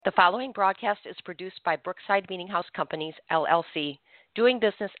The following broadcast is produced by Brookside Meeting House Companies, LLC, doing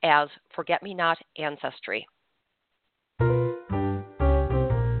business as Forget Me Not Ancestry.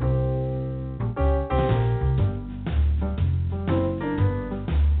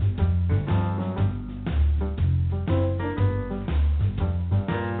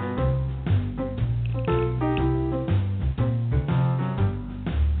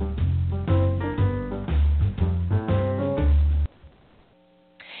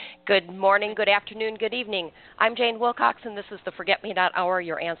 Good morning, good afternoon, good evening. I'm Jane Wilcox, and this is the Forget Me Not Hour.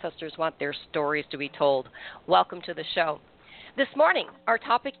 Your ancestors want their stories to be told. Welcome to the show. This morning, our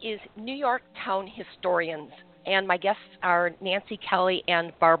topic is New York town historians, and my guests are Nancy Kelly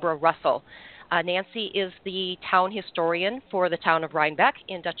and Barbara Russell. Nancy is the town historian for the town of Rhinebeck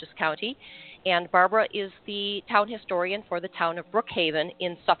in Dutchess County, and Barbara is the town historian for the town of Brookhaven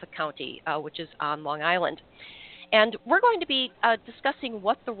in Suffolk County, which is on Long Island. And we're going to be discussing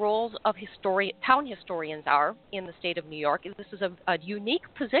what the roles of town historians are in the state of New York. This is a unique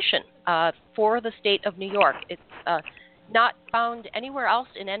position for the state of New York. It's not found anywhere else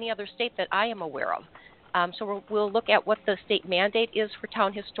in any other state that I am aware of. So we'll look at what the state mandate is for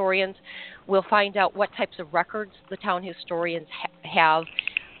town historians. We'll find out what types of records the town historians have,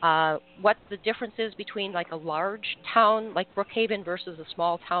 what the difference is between like a large town like Brookhaven versus a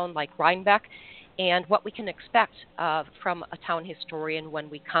small town like Rhinebeck, and what we can expect from a town historian when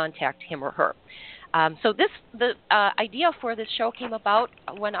we contact him or her. The idea for this show came about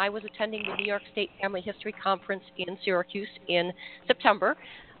when I was attending the New York State Family History Conference in Syracuse in September.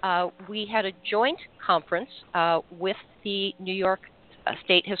 We had a joint conference with the New York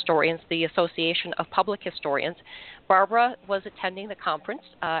State Historians, the Association of Public Historians. Barbara was attending the conference.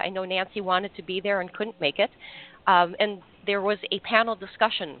 I know Nancy wanted to be there and couldn't make it. And there was a panel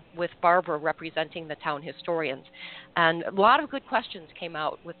discussion with Barbara representing the town historians. And a lot of good questions came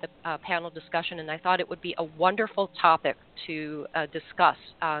out with the panel discussion, and I thought it would be a wonderful topic to discuss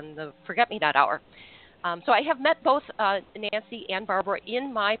on the Forget Me Not Hour. So I have met both Nancy and Barbara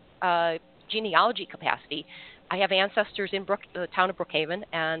in my genealogy capacity. I have ancestors in the town of Brookhaven,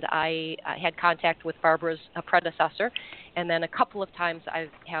 and I had contact with Barbara's predecessor. And then a couple of times I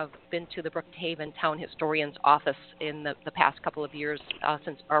have been to the Brookhaven town historian's office in the past couple of years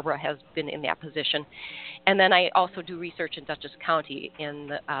since Barbara has been in that position. And then I also do research in Dutchess County in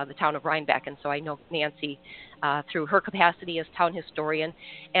the town of Rhinebeck, and so I know Nancy through her capacity as town historian.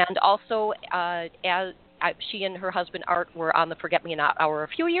 And also she and her husband Art were on the Forget Me Not Hour a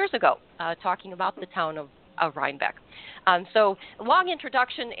few years ago talking about the town of Rhinebeck. So long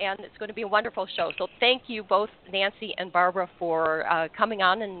introduction, and it's going to be a wonderful show. So thank you both, Nancy and Barbara, for coming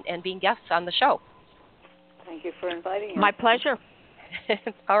on and being guests on the show. Thank you for inviting us. My pleasure.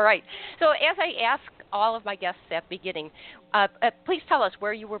 All right. So as I ask all of my guests at the beginning, please tell us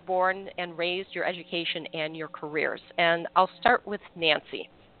where you were born and raised, your education, and your careers. And I'll start with Nancy.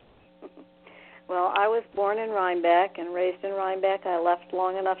 Well, I was born in Rhinebeck and raised in Rhinebeck. I left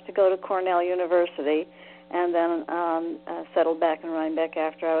long enough to go to Cornell University, and then settled back in Rhinebeck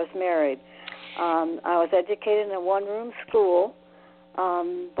after I was married. I was educated in a one-room school,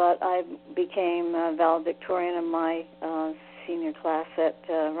 but I became valedictorian in my senior class at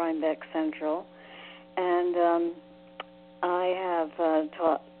Rhinebeck Central. And I have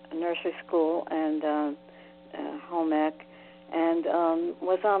taught nursery school and home ec, and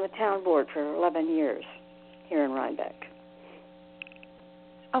was on the town board for 11 years here in Rhinebeck.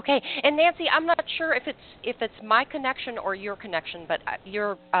 Okay, and Nancy, I'm not sure if it's my connection or your connection, but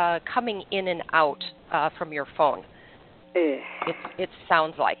you're coming in and out from your phone. It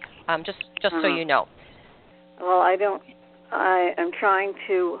sounds like just so you know. Well, I am trying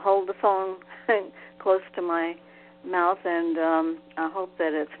to hold the phone close to my mouth, and I hope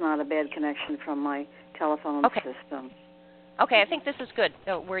that it's not a bad connection from my telephone system. Okay, I think this is good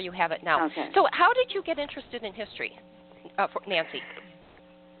where you have it now. Okay. So how did you get interested in history, Nancy?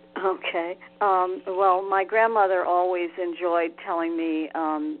 Okay. Well, my grandmother always enjoyed telling me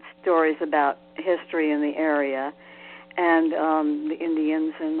stories about history in the area and the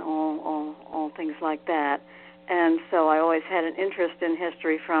Indians and all things like that. And so I always had an interest in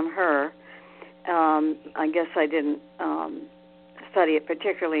history from her. I guess I didn't study it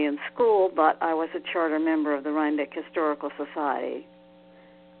particularly in school, but I was a charter member of the Rhinebeck Historical Society.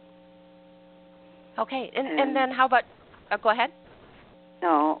 Okay, and then how about, go ahead.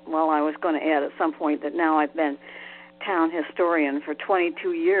 No, well, I was going to add at some point that now I've been town historian for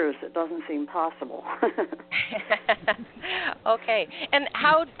 22 years. It doesn't seem possible. Okay, and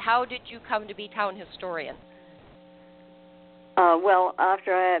how did you come to be town historian? Well,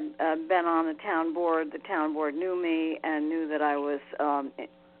 after I had been on the town board knew me and knew that I was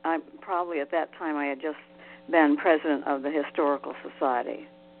I probably at that time I had just been president of the Historical Society,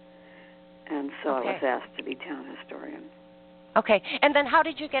 and so I was asked to be town historian. Okay. And then how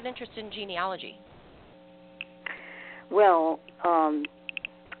did you get interested in genealogy? Well,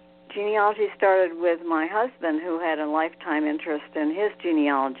 genealogy started with my husband, who had a lifetime interest in his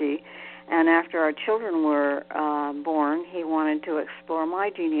genealogy, and after our children were born, he wanted to explore my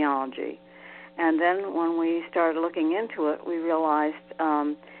genealogy. And then when we started looking into it, we realized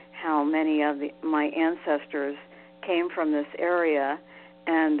how many of my ancestors came from this area,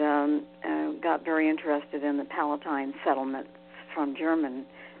 and got very interested in the Palatine settlements from Germany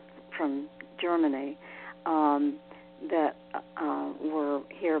that were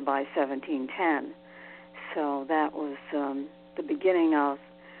here by 1710. So that was the beginning of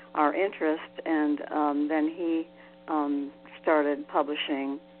our interest, and then he started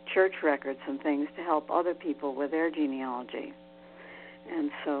publishing church records and things to help other people with their genealogy.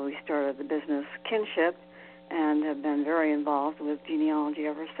 And so we started the business Kinship and have been very involved with genealogy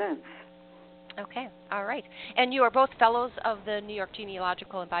ever since. Okay, all right. And you are both fellows of the New York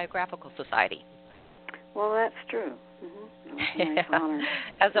Genealogical and Biographical Society. Well, that's true. Mm-hmm. That was a nice honor.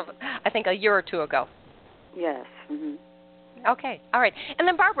 As of, I think, a year or two ago. Yes. Mm-hmm. Okay, all right. And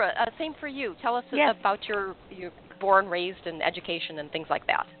then, Barbara, same for you. Tell us about your born, raised, and education and things like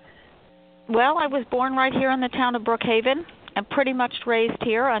that. Well, I was born right here in the town of Brookhaven and pretty much raised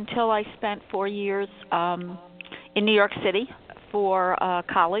here until I spent 4 years in New York City for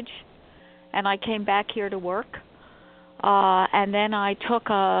college. And I came back here to work. And then I took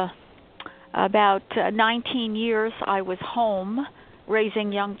about 19 years I was home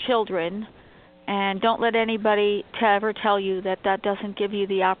raising young children. And don't let anybody ever tell you that that doesn't give you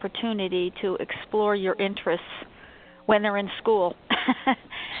the opportunity to explore your interests when they're in school.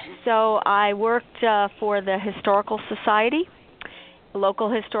 So I worked for the Historical Society, the local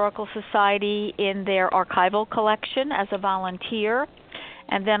Historical Society, in their archival collection as a volunteer.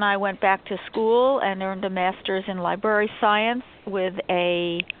 And then I went back to school and earned a master's in library science with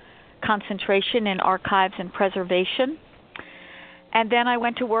a concentration in archives and preservation. And then I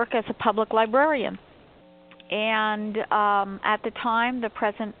went to work as a public librarian. And at the time, the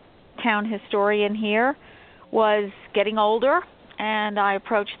present town historian here was getting older, and I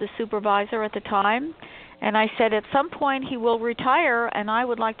approached the supervisor at the time, and I said at some point he will retire, and I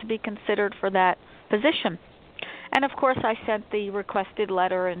would like to be considered for that position. And, of course, I sent the requested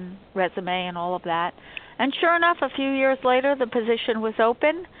letter and resume and all of that. And sure enough, a few years later, the position was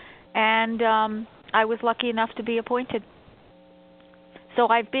open, and I was lucky enough to be appointed. So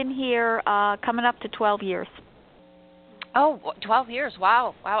I've been here coming up to 12 years. Oh, 12 years.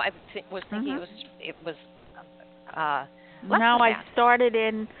 Wow. I was thinking it was less No, than I that. started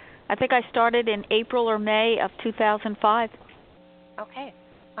in April or May of 2005. Okay.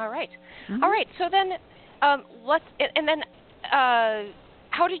 All right. Mm-hmm. All right. So then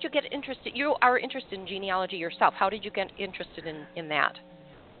how did you get interested? You are interested in genealogy yourself. How did you get interested in that?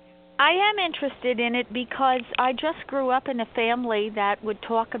 I am interested in it because I just grew up in a family that would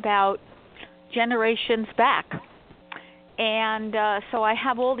talk about generations back. And so I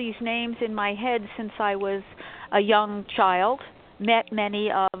have all these names in my head since I was a young child, met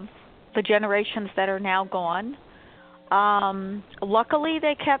many of the generations that are now gone. Luckily,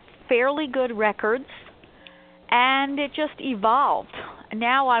 they kept fairly good records, and it just evolved.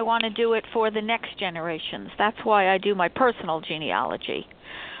 Now I want to do it for the next generations. That's why I do my personal genealogy.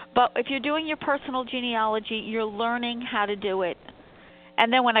 But if you're doing your personal genealogy, you're learning how to do it.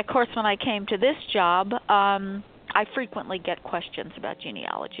 And then when I came to this job, I frequently get questions about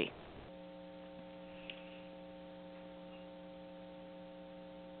genealogy.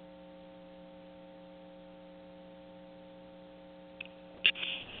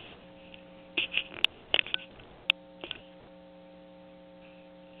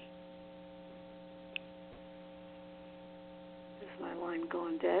 Is my line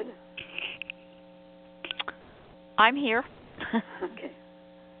going dead? I'm here. Okay.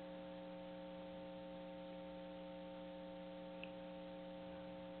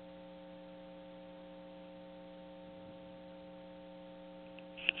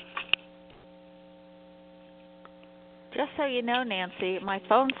 Just so you know, Nancy, my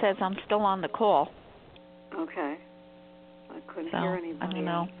phone says I'm still on the call. Okay. I couldn't So hear anybody. I don't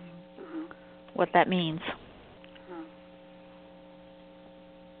know Uh-huh. what that means. Huh.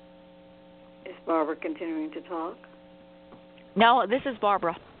 Is Barbara continuing to talk? No, this is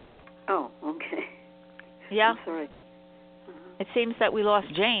Barbara. Oh, okay. Yeah. I'm sorry. Uh-huh. It seems that we lost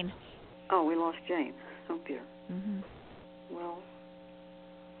Jane. Oh, we lost Jane. Oh, dear. Mm-hmm. Well,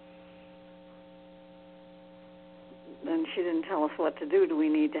 then she didn't tell us what to do. Do we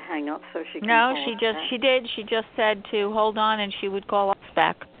need to hang up so she can No, call she us just back? she did. She just said to hold on, and she would call us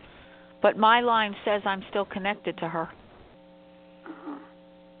back. But my line says I'm still connected to her. Uh-huh.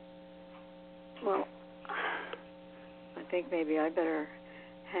 Well, I think maybe I better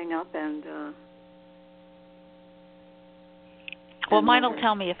hang up and. Well, mine will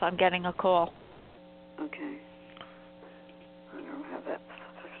tell me if I'm getting a call. Okay. I don't have that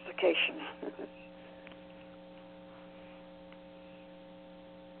sophistication.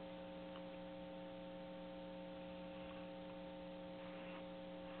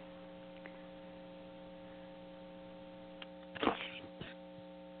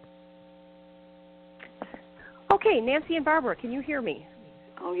 Okay, Nancy and Barbara, can you hear me?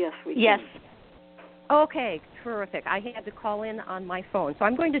 Oh, yes, we can. Yes. Okay, terrific. I had to call in on my phone, so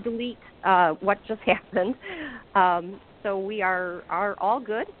I'm going to delete what just happened. So we are all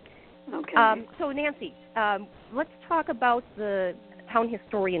good. Okay. So Nancy, let's talk about the town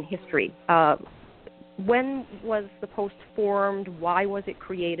historian history. When was the post formed? Why was it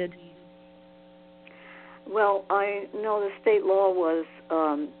created? Well, I know the state law was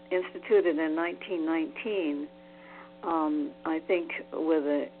instituted in 1919, I think with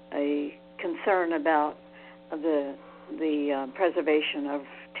a concern about the preservation of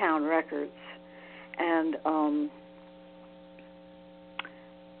town records. And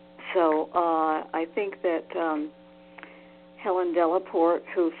so I think that Helen Delaporte,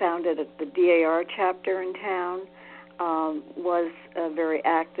 who founded the DAR chapter in town, was very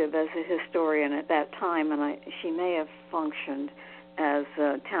active as a historian at that time, and she may have functioned as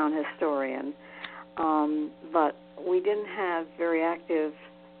a town historian. But we didn't have very active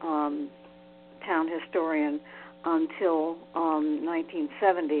town historian until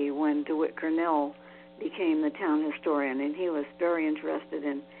 1970, when DeWitt Grinnell became the town historian, and he was very interested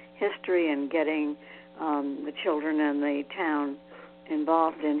in history and getting the children in the town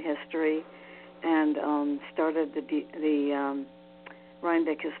involved in history, and started the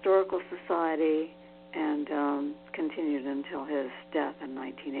Rhinebeck Historical Society, and continued until his death in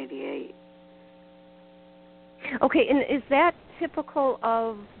 1988. Okay, and is that typical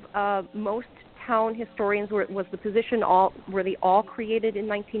of most town historians? Was the position were they all created in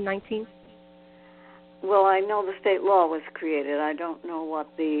 1919? Well, I know the state law was created. I don't know what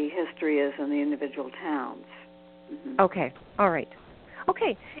the history is in the individual towns. Mm-hmm. Okay, all right.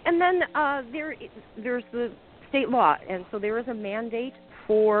 Okay, and then there's the state law, and so there is a mandate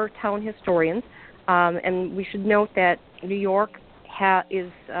for town historians, and we should note that New York has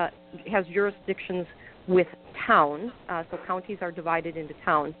jurisdictions with towns, so counties are divided into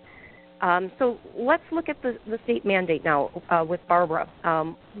towns. So let's look at the state mandate now with Barbara.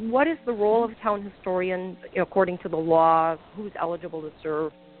 What is the role of a town historian according to the law? Who's eligible to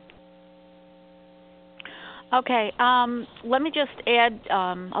serve? Okay, let me just add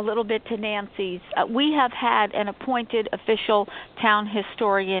a little bit to Nancy's. We have had an appointed official town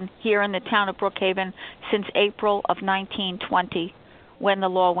historian here in the town of Brookhaven since April of 1920, when the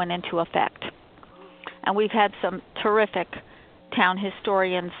law went into effect. And we've had some terrific town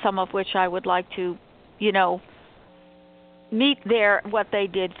historians, some of which I would like to, meet what they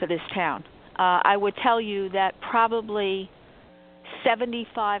did for this town. I would tell you that probably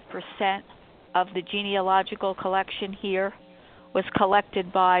 75% of the genealogical collection here was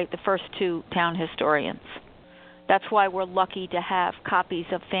collected by the first two town historians. That's why we're lucky to have copies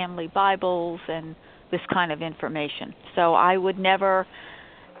of family Bibles and this kind of information. So I would never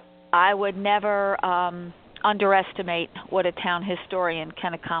underestimate what a town historian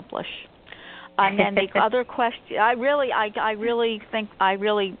can accomplish. And then the other question, I really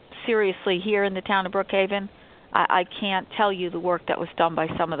seriously, here in the town of Brookhaven, I can't tell you the work that was done by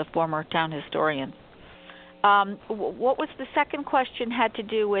some of the former town historians. What was the second question had to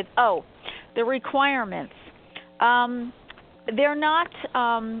do with, the requirements. They're not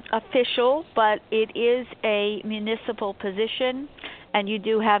official, but it is a municipal position, and you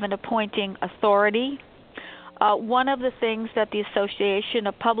do have an appointing authority. One of the things that the Association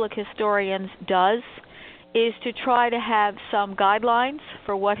of Public Historians does is to try to have some guidelines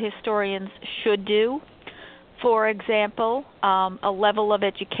for what historians should do. For example, a level of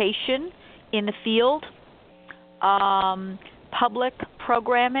education in the field. Public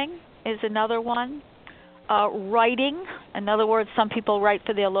programming is another one. Writing, in other words, some people write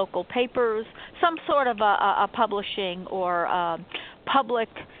for their local papers, some sort of a publishing or public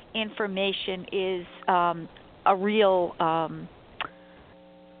information is a real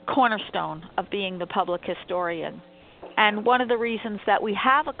cornerstone of being the public historian. And one of the reasons that we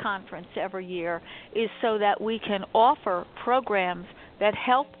have a conference every year is so that we can offer programs that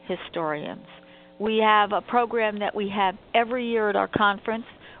help historians. We have a program that we have every year at our conference,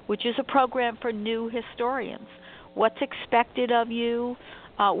 which is a program for new historians. What's expected of you?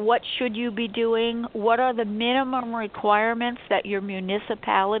 What should you be doing? What are the minimum requirements that your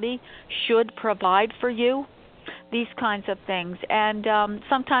municipality should provide for you? These kinds of things. And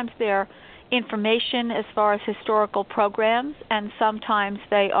sometimes they're information as far as historical programs, and sometimes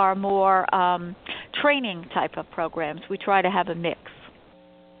they are more training type of programs. We try to have a mix.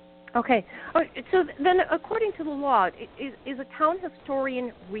 Okay. So then, according to the law, is a town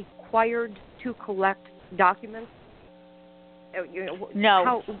historian required to collect documents?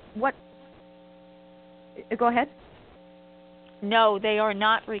 No. What? Go ahead. No, they are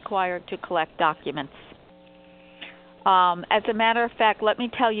not required to collect documents. As a matter of fact, let me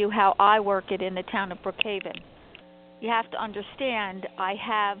tell you how I work it in the town of Brookhaven. You have to understand, I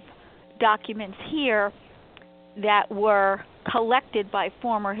have documents here that were collected by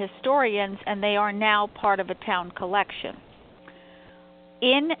former historians, and they are now part of a town collection.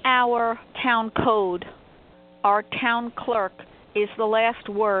 In our town code, our town clerk is the last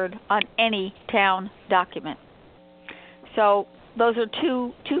word on any town document. So those are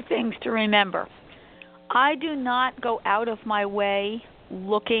two things to remember. I do not go out of my way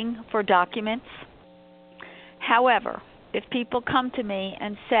looking for documents. However, if people come to me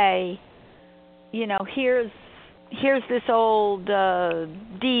and say, here's this old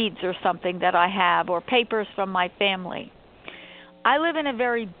deeds or something that I have, or papers from my family. I live in a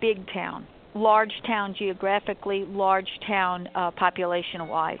very big town, large town geographically, large town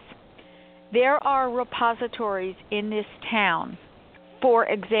population-wise. There are repositories in this town. For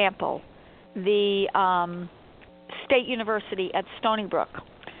example, the State University at Stony Brook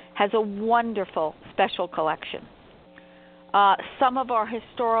has a wonderful special collection. Some of our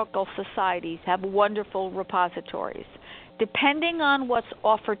historical societies have wonderful repositories. Depending on what's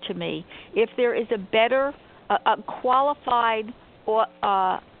offered to me, if there is a better, a qualified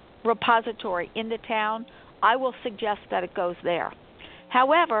repository in the town, I will suggest that it goes there.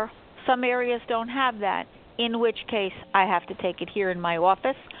 However, some areas don't have that, in which case I have to take it here in my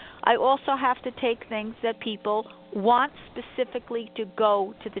office. I also have to take things that people want specifically to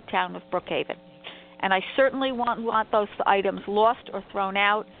go to the town of Brookhaven. And I certainly want those items lost or thrown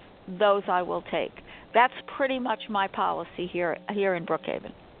out. Those I will take. That's pretty much my policy here in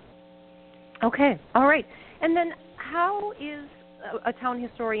Brookhaven. Okay, all right. And then how is a town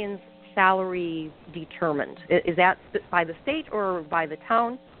historian's salary determined? Is that by the state or by the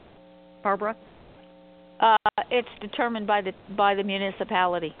town, Barbara? It's determined by the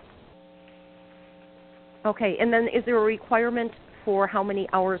municipality. Okay, and then is there a requirement for how many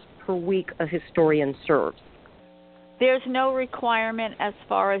hours per week a historian serves? There's no requirement as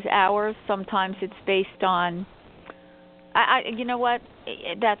far as hours. Sometimes it's based on. You know what?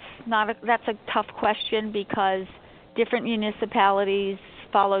 That's a tough question because different municipalities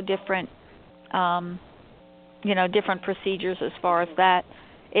follow different, different procedures as far as that.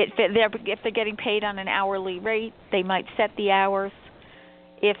 If they're getting paid on an hourly rate, they might set the hours.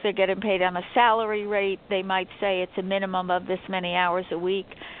 If they're getting paid on a salary rate, they might say it's a minimum of this many hours a week.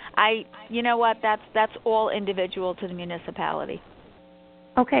 You know what? That's all individual to the municipality.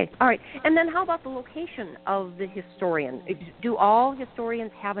 Okay, all right. And then how about the location of the historian? Do all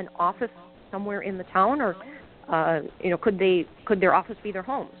historians have an office somewhere in the town, or could their office be their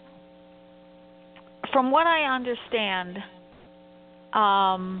homes? From what I understand,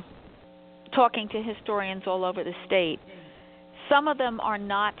 talking to historians all over the state, some of them are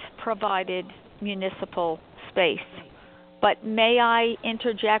not provided municipal space. But may I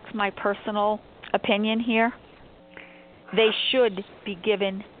interject my personal opinion here? They should be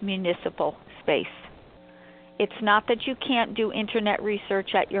given municipal space. It's not that you can't do internet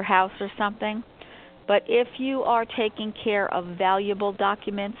research at your house or something, but if you are taking care of valuable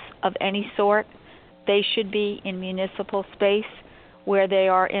documents of any sort, they should be in municipal space where they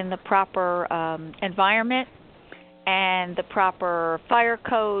are in the proper environment and the proper fire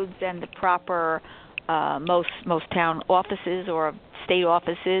codes and the proper most town offices or state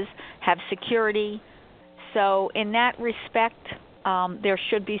offices have security. So in that respect, there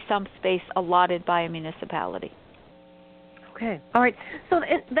should be some space allotted by a municipality. Okay. All right. So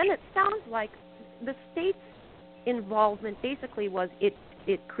then it sounds like the state's involvement basically was it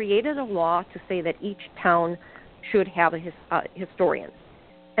created a law to say that each town should have a historian.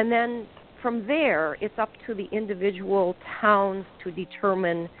 And then from there, it's up to the individual towns to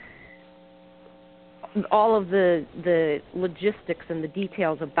determine all of the logistics and the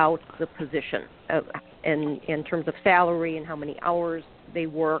details about the position in terms of salary and how many hours they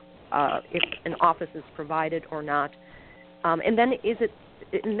work, if an office is provided or not. And then is it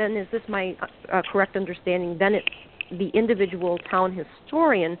and then is this my correct understanding? Then it's the individual town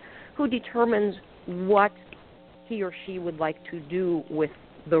historian who determines what he or she would like to do with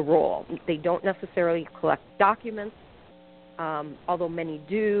the roll. They don't necessarily collect documents, although many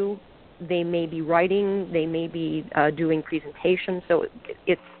do. They may be writing, they may be doing presentations. So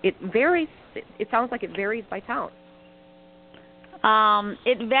it varies. It sounds like it varies by town.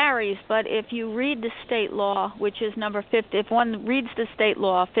 It varies, but if you read the state law, which is number 50, if one reads the state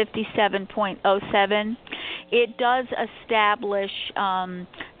law 57.07, it does establish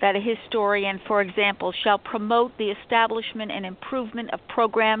that a historian, for example, shall promote the establishment and improvement of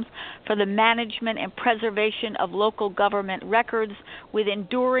programs for the management and preservation of local government records with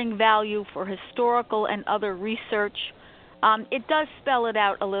enduring value for historical and other research. It does spell it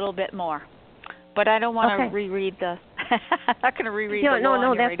out a little bit more, but I don't want to reread the. I'm not going to reread the law on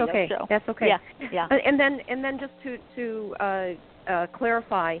your that's radio okay. show. That's okay. Yeah. And then just to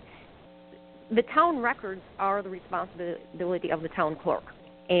clarify, the town records are the responsibility of the town clerk,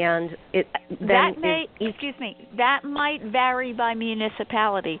 and that might vary by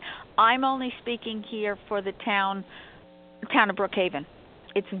municipality. I'm only speaking here for the town of Brookhaven.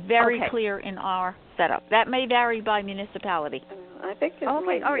 It's very clear in our setup. That may vary by municipality. I think it all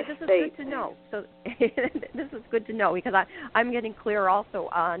right. This is good to know. So this is good to know because I'm getting clear also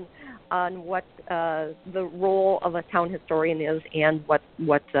on what the role of a town historian is and what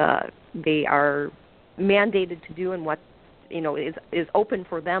they are mandated to do and what is open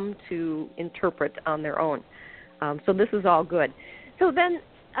for them to interpret on their own. So this is all good. So then,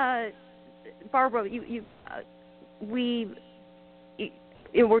 Barbara,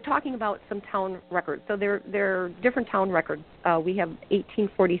 we're talking about some town records. So there are different town records. We have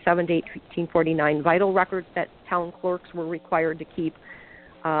 1847 to 1849 vital records that town clerks were required to keep.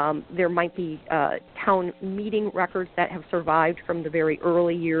 There might be town meeting records that have survived from the very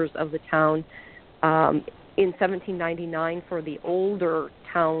early years of the town. In 1799, for the older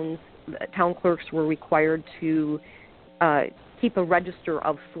towns, town clerks were required to keep a register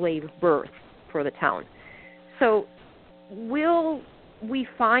of slave birth for the town. So will we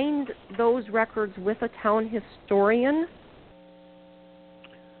find those records with a town historian?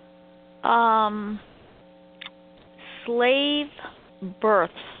 Slave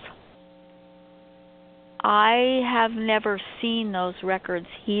births. I have never seen those records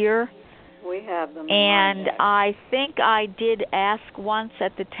here. We have them. And I think I did ask once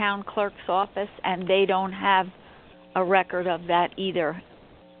at the town clerk's office, and they don't have a record of that either.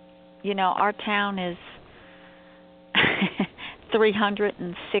 Our town is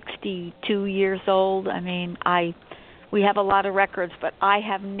 362 years old. I mean, we have a lot of records, but I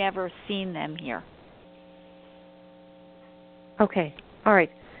have never seen them here. Okay. All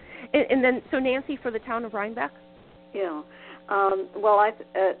right. And then, so Nancy, for the town of Rhinebeck? Yeah. Well,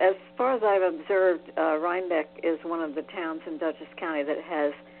 as far as I've observed, Rhinebeck is one of the towns in Dutchess County that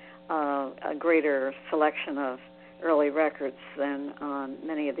has a greater selection of early records than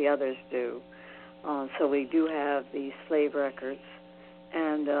many of the others do. So we do have the slave records,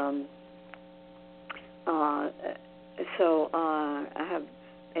 and so I have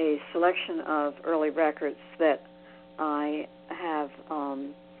a selection of early records that I have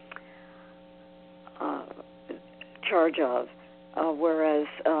charge of, whereas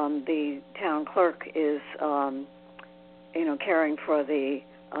the town clerk is, caring for the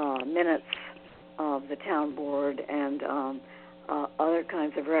minutes of the town board and other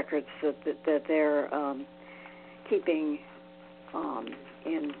kinds of records that they're keeping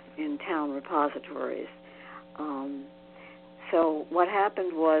in town repositories. So what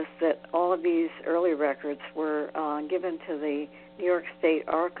happened was that all of these early records were given to the New York State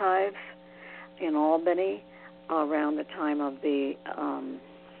Archives in Albany around the time of the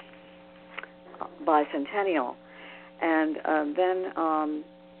bicentennial. And then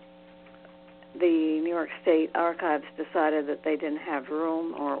the New York State Archives decided that they didn't have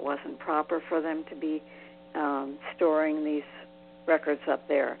room or it wasn't proper for them to be storing these records up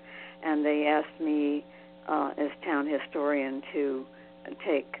there. And they asked me as town historian to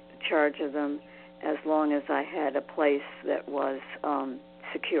take charge of them as long as I had a place that was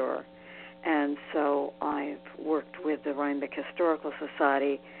secure. And so I've worked with the Rhinebeck Historical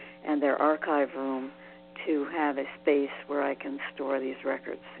Society and their archive room to have a space where I can store these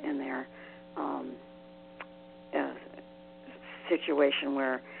records in their situation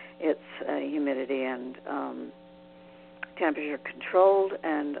where it's humidity and temperature controlled,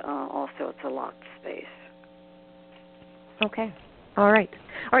 and also it's a locked space. Okay. All right.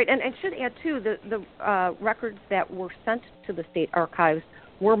 And I should add, too, the records that were sent to the state archives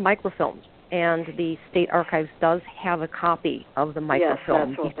were microfilmed. and the State Archives does have a copy of the microfilm.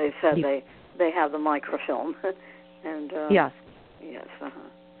 Yes, that's what they said. They have the microfilm. And yes. Yes.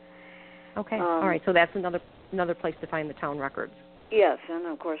 Okay. All right. So that's another place to find the town records. Yes, and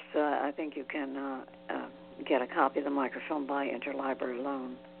of course, I think you can get a copy of the microfilm by interlibrary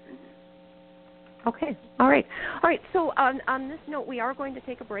loan. Okay. All right. All right. So on this note, we are going to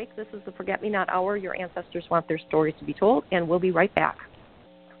take a break. This is the Forget Me Not Hour. Your ancestors want their stories to be told, and we'll be right back.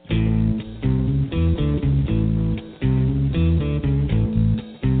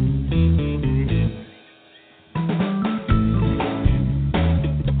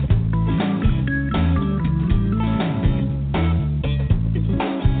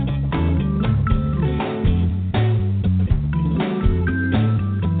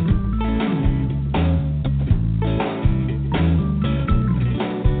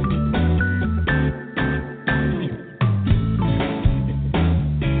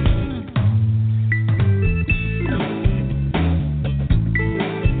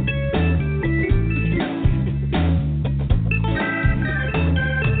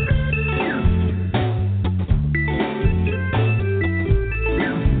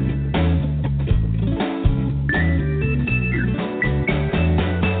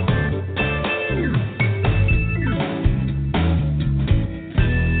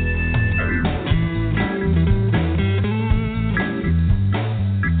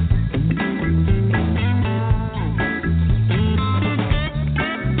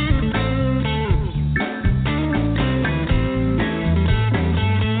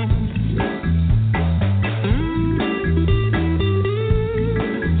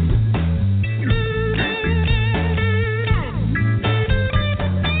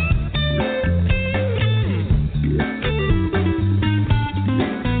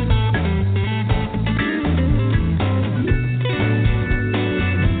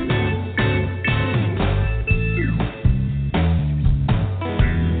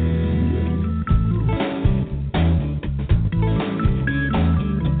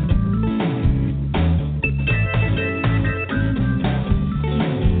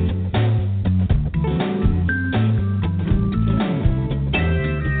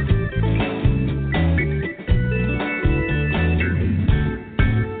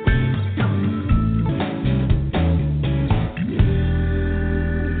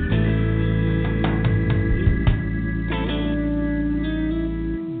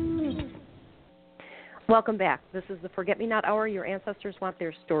 Welcome back. This is the Forget Me Not Hour. Your ancestors want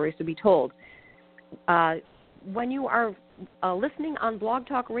their stories to be told. When you are listening on Blog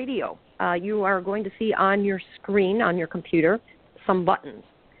Talk Radio, you are going to see on your screen, on your computer, some buttons.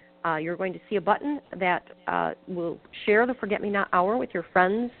 You're going to see a button that will share the Forget Me Not Hour with your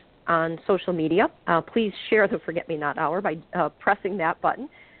friends on social media. Please share the Forget Me Not Hour by pressing that button.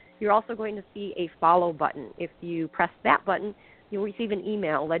 You're also going to see a follow button. If you press that button, you'll receive an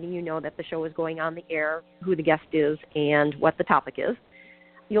email letting you know that the show is going on the air, who the guest is, and what the topic is.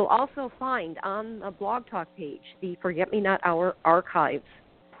 You'll also find on the Blog Talk page the Forget Me Not Hour archives.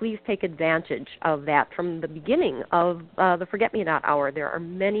 Please take advantage of that. From the beginning of the Forget Me Not Hour, there are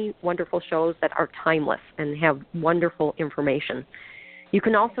many wonderful shows that are timeless and have wonderful information. You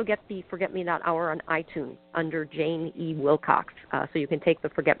can also get the Forget Me Not Hour on iTunes under Jane E. Wilcox, so you can take the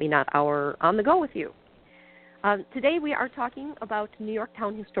Forget Me Not Hour on the go with you. Today we are talking about New York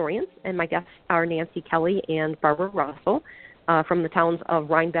town historians, and my guests are Nancy Kelly and Barbara Russell from the towns of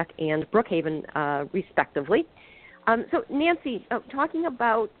Rhinebeck and Brookhaven, respectively. So, Nancy, talking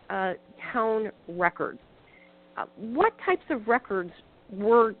about town records, what types of records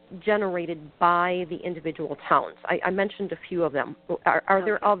were generated by the individual towns? I mentioned a few of them. Are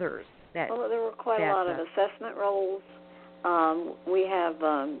there others? Well, there were quite a lot of assessment rolls. We have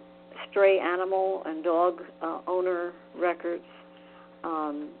stray animal and dog owner records,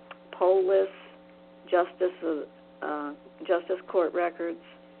 poll lists, justice court records,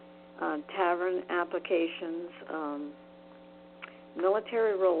 tavern applications,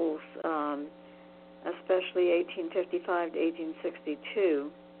 military rolls, especially 1855 to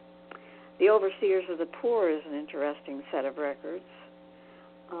 1862. The Overseers of the Poor is an interesting set of records.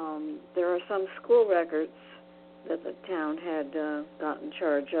 There are some school records that the town had gotten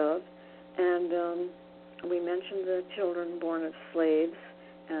charge of, and we mentioned the children born of slaves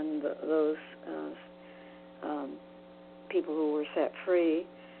and those people who were set free.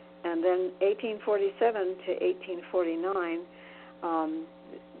 And then 1847 to 1849,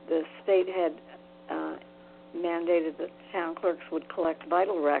 the state had mandated that town clerks would collect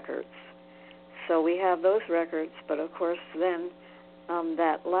vital records. So we have those records, but of course then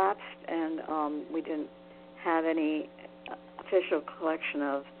that lapsed, and we didn't have any official collection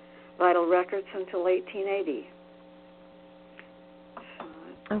of vital records until 1880.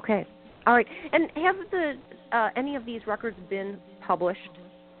 Okay. All right. And have any of these records been published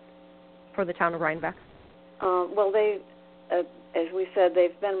for the town of Rhinebeck? Well, they, as we said,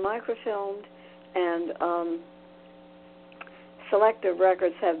 they've been microfilmed, and selective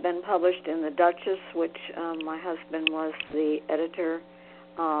records have been published in the Duchess, which my husband was the editor,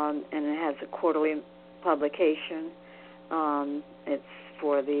 and it has a quarterly publication. It's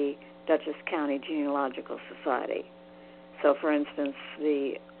for the Dutchess County Genealogical Society. So, for instance,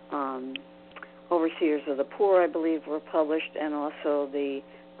 the Overseers of the Poor, I believe, were published, and also the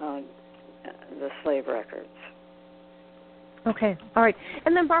slave records. Okay. All right.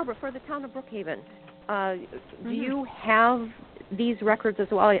 And then, Barbara, for the town of Brookhaven, do you have these records as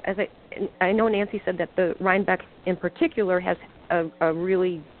well? As I know Nancy said that the Rhinebeck in particular has a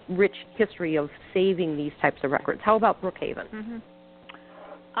really rich history of saving these types of records. How about Brookhaven?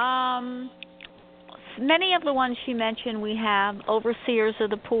 Many of the ones she mentioned we have: Overseers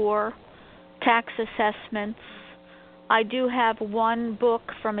of the Poor, tax assessments. I do have one book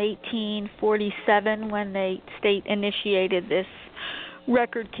from 1847 when the state initiated this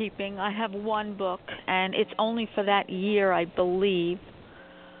record keeping. I have one book, and it's only for that year, I believe.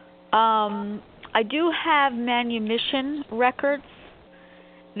 I do have manumission records.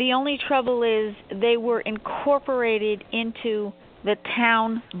 The only trouble is they were incorporated into the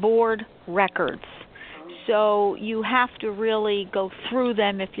town board records. So you have to really go through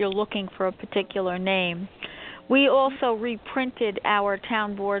them if you're looking for a particular name. We also reprinted our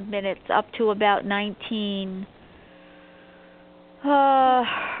town board minutes up to about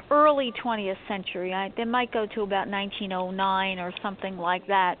early 20th century. They might go to about 1909 or something like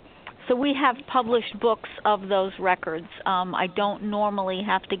that. So we have published books of those records. I don't normally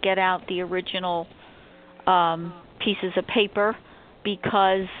have to get out the original pieces of paper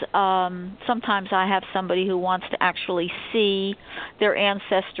because sometimes I have somebody who wants to actually see their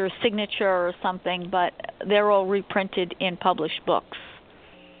ancestor's signature or something, but they're all reprinted in published books.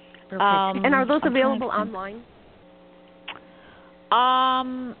 Okay. And are those available online?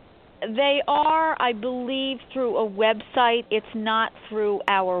 They are, I believe, through a website. It's not through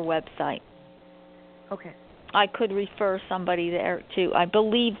our website. Okay. I could refer somebody there too. I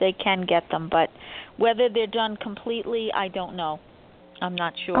believe they can get them, but whether they're done completely, I don't know. I'm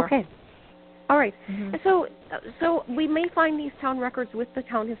not sure. Okay. All right. Mm-hmm. So we may find these town records with the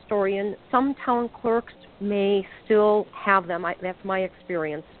town historian. Some town clerks may still have them. That's my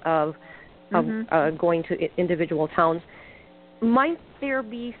experience of going to individual towns. Might there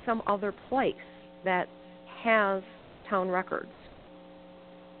be some other place that has town records?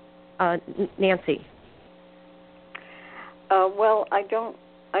 Nancy. Well, I don't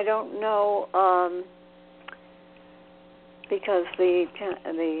know because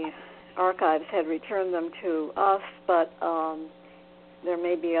the archives had returned them to us, but there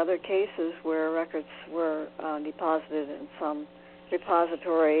may be other cases where records were deposited in some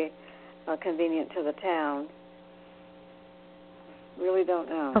repository convenient to the town. Really don't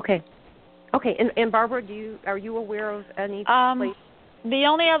know. Okay. And Barbara, are you aware of any place? The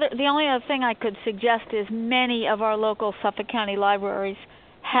only other thing I could suggest is many of our local Suffolk County libraries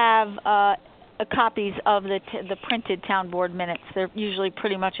have copies of the printed town board minutes. They're usually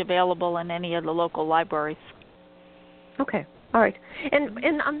pretty much available in any of the local libraries. Okay. All right.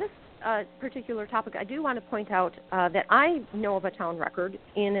 And on this particular topic, I do want to point out that I know of a town record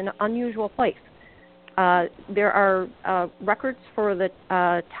in an unusual place. There are records for the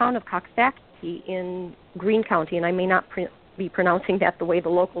town of Coxsackie in Greene County, and I may not be pronouncing that the way the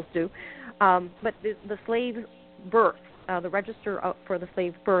locals do, but the slave births, the register for the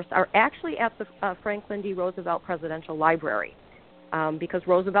slave births, are actually at the Franklin D. Roosevelt Presidential Library because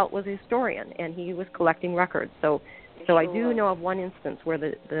Roosevelt was a historian and he was collecting records. So I do know of one instance where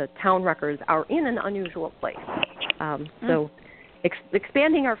the town records are in an unusual place. So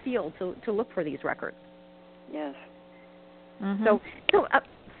expanding our field to look for these records. Yes. Mm-hmm.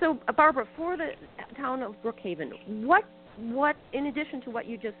 So Barbara, for the town of Brookhaven, what in addition to what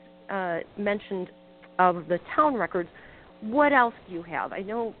you just mentioned of the town records, what else do you have? I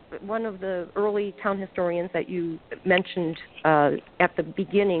know one of the early town historians that you mentioned at the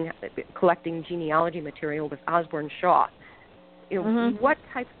beginning, collecting genealogy material, was Osborne Shaw. What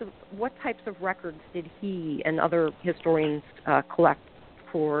types of records did he and other historians collect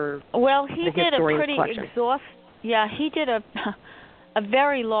for? Well, he the did a pretty exhaustive. Yeah, he did a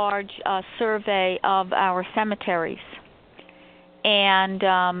very large survey of our cemeteries, and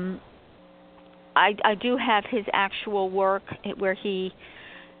I do have his actual work where he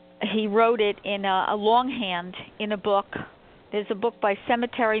wrote it in a longhand in a book There's a book by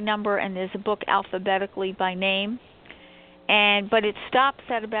cemetery number, and there's a book alphabetically by name. But it stops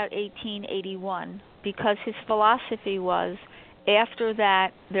at about 1881 because his philosophy was, after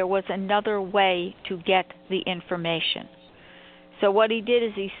that, there was another way to get the information. So what he did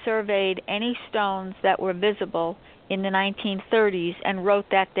is he surveyed any stones that were visible in the 1930s and wrote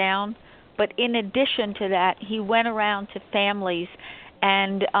that down. But in addition to that, he went around to families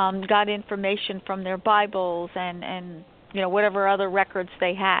and got information from their Bibles and whatever other records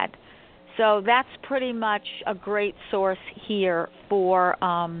they had. So that's pretty much a great source here for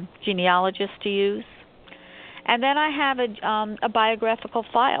genealogists to use. And then I have a biographical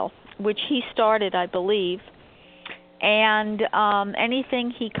file, which he started, I believe. And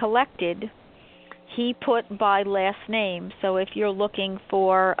anything he collected, he put by last name. So if you're looking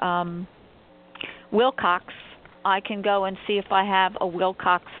for Wilcox, I can go and see if I have a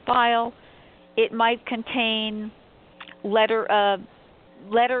Wilcox file. It might contain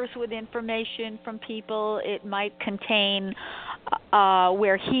letters with information from people. It might contain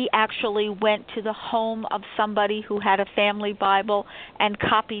where he actually went to the home of somebody who had a family Bible and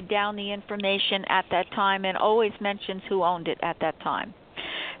copied down the information at that time, and always mentions who owned it at that time.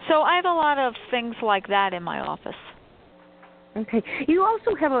 So I have a lot of things like that in my office. Okay. You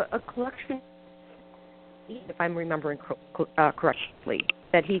also have a collection, if I'm remembering correctly,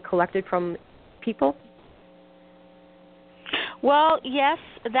 that he collected from people? Well, yes,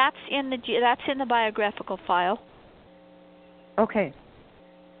 that's in the biographical file. Okay.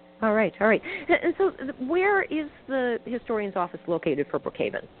 All right. And so where is the historian's office located for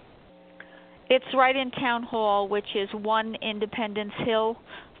Brookhaven? It's right in Town Hall, which is 1 Independence Hill,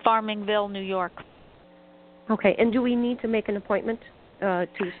 Farmingville, New York. Okay. And do we need to make an appointment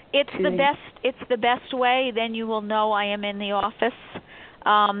It's the best way. Then you will know I am in the office.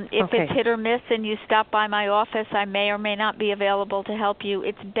 If it's hit or miss and you stop by my office, I may or may not be available to help you.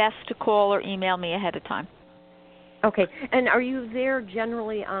 It's best to call or email me ahead of time. Okay. And are you there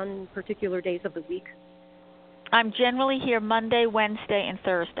generally on particular days of the week? I'm generally here Monday, Wednesday, and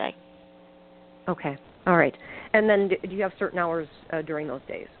Thursday. Okay. All right. And then do you have certain hours during those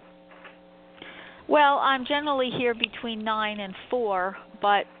days? Well, I'm generally here between 9 and 4,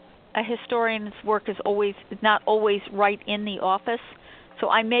 but a historian's work is not always right in the office. So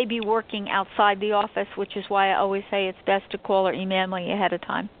I may be working outside the office, which is why I always say it's best to call or email me ahead of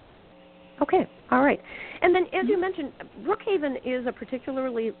time. Okay, all right. And then, as you mentioned, Brookhaven is a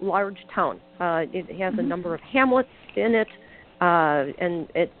particularly large town. It has a number of hamlets in it, and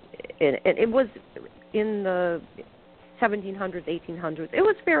it was in the 1700s, 1800s. It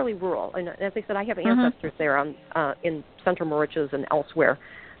was fairly rural, and as I said, I have ancestors there in Central Mauritius and elsewhere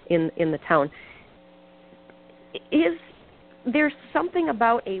in the town. Is there something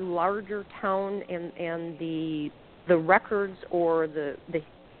about a larger town and the records or the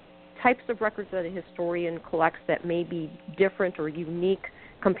types of records that a historian collects that may be different or unique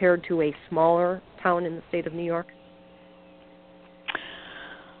compared to a smaller town in the state of New York?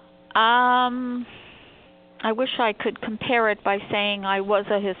 I wish I could compare it by saying I was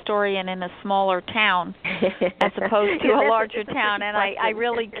a historian in a smaller town as opposed to a larger town, and I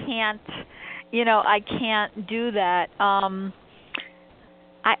really can't, I can't do that.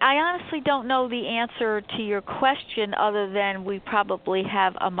 I honestly don't know the answer to your question other than we probably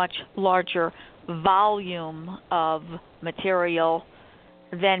have a much larger volume of material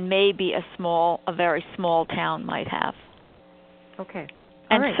than maybe a very small town might have. Okay.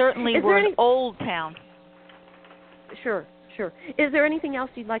 And certainly we're an old town. Sure. Is there anything else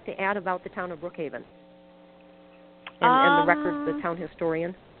you'd like to add about the town of Brookhaven and the records of the town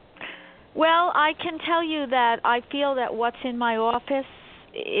historian? Well, I can tell you that I feel that what's in my office,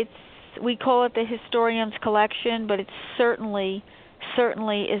 we call it the historian's collection, but it certainly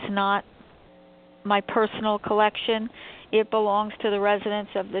is not my personal collection. It belongs to the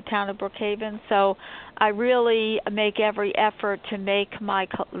residents of the town of Brookhaven, so I really make every effort to make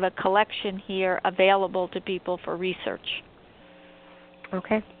the collection here available to people for research.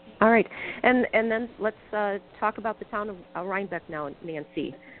 Okay. All right. And then let's talk about the town of Rhinebeck now,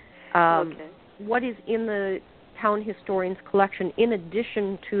 Nancy. What is in the town historian's collection in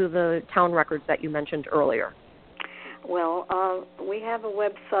addition to the town records that you mentioned earlier? Well, we have a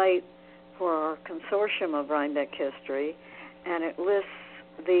website for our consortium of Rhinebeck history, and it lists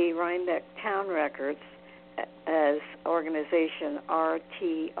the Rhinebeck town records as organization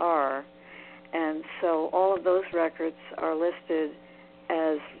RTR, and so all of those records are listed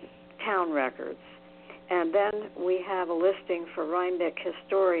as town records. And then we have a listing for Rhinebeck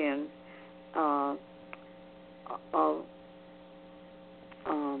historian of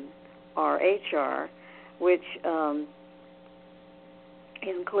RHR, which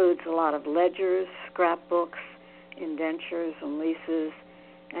includes a lot of ledgers, scrapbooks, indentures and leases,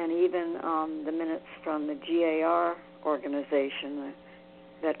 and even the minutes from the GAR organization, the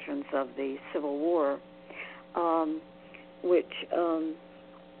Veterans of the Civil War, which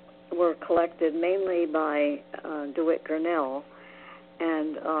were collected mainly by DeWitt Grinnell.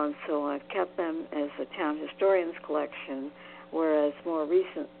 And so I've kept them as a town historian's collection, whereas more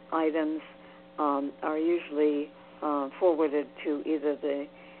recent items are usually forwarded to either the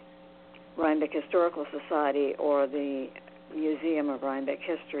Rhinebeck Historical Society or the Museum of Rhinebeck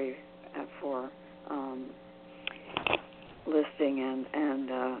History for listing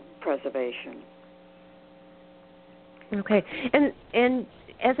and preservation. Okay, and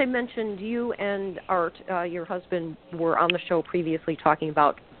as I mentioned, you and Art, your husband, were on the show previously talking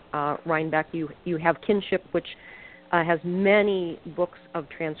about Rhinebeck. You have Kinship, which has many books of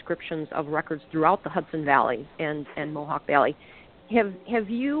transcriptions of records throughout the Hudson Valley and Mohawk Valley. Have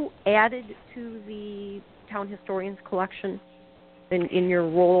you added to the town historian's collection in your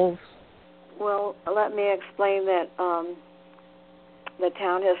roles? Well, let me explain that the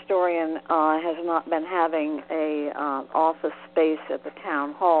town historian has not been having a office space at the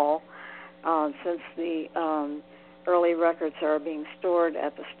town hall since the early records are being stored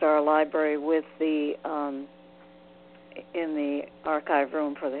at the Star Library with the in the archive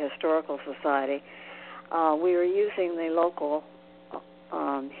room for the Historical Society. We were using the local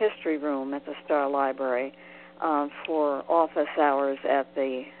history room at the Star Library for office hours at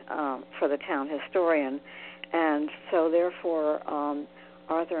the for the town historian, and so therefore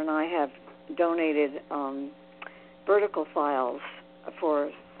Arthur and I have donated vertical files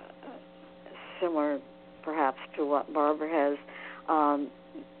for similar perhaps to what Barbara has.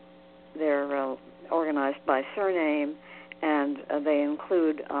 They're organized by surname, and they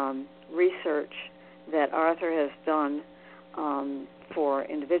include research that Arthur has done for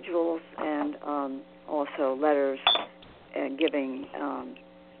individuals, and also letters giving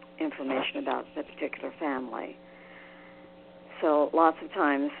information about the particular family. So lots of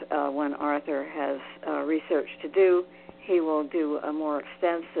times when Arthur has research to do, he will do a more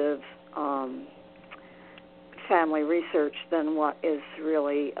extensive family research than what is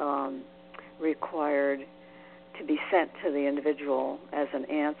really required to be sent to the individual as an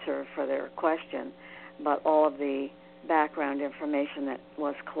answer for their question. But all of the background information that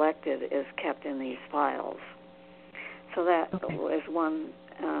was collected is kept in these files. So that is one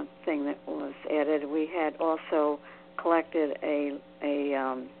thing that was added. We had also collected a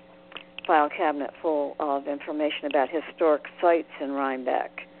file cabinet full of information about historic sites in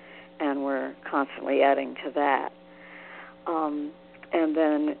Rhinebeck, and we're constantly adding to that. And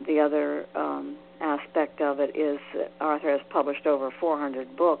then the other aspect of it is that Arthur has published over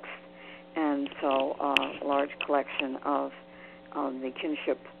 400 books, and so a large collection of the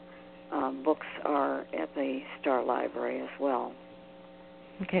kinship books are at the Star Library as well.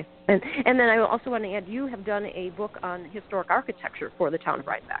 Okay. And then I also want to add, you have done a book on historic architecture for the town of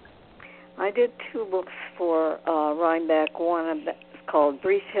Rhinebeck. I did 2 books for Rhinebeck. One is called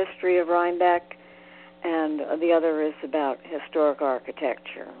Brief History of Rhinebeck, and the other is about historic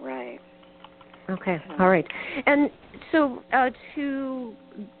architecture, right. Okay, all right. And so to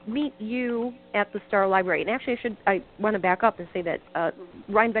meet you at the Star Library, and actually I want to back up and say that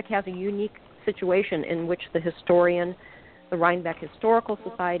Rhinebeck has a unique situation in which the historian, the Rhinebeck Historical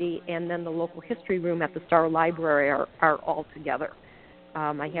Society, and then the local history room at the Star Library are all together.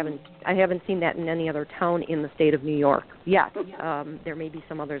 I haven't seen that in any other town in the state of New York yet. There may be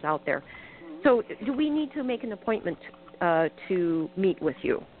some others out there. So do we need to make an appointment to meet with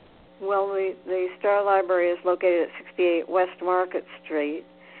you? Well, the Star Library is located at 68 West Market Street.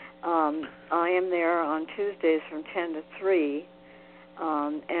 I am there on Tuesdays from 10 to 3,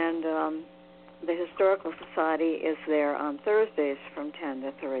 and the Historical Society is there on Thursdays from 10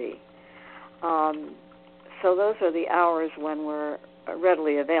 to 3. So those are the hours when we're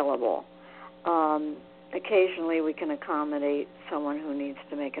readily available. Occasionally we can accommodate someone who needs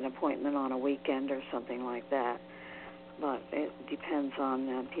to make an appointment on a weekend or something like that, but it depends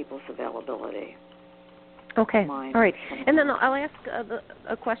on people's availability. Okay, all right. And then I'll ask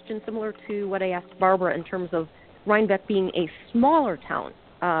a question similar to what I asked Barbara in terms of Rhinebeck being a smaller town.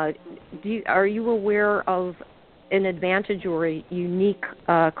 Are you aware of an advantage or a unique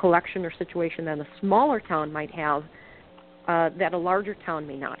collection or situation that a smaller town might have that a larger town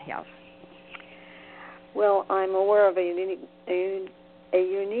may not have? Well, I'm aware of a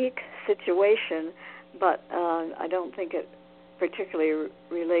unique situation, but I don't think it particularly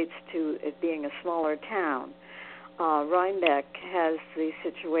relates to it being a smaller town. Rhinebeck has the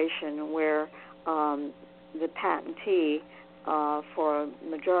situation where the patentee for a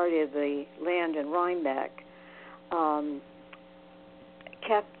majority of the land in Rhinebeck,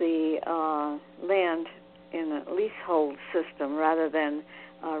 kept the land in a leasehold system rather than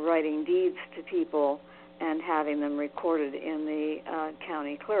writing deeds to people and having them recorded in the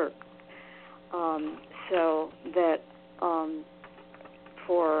county clerk. So that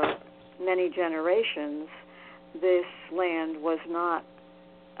for many generations, this land was not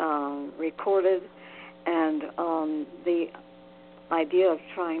recorded, and the idea of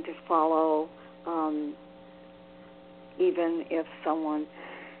trying to follow, even if someone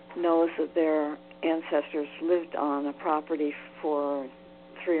knows that their ancestors lived on a property for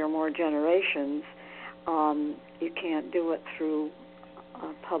 3 or more generations, you can't do it through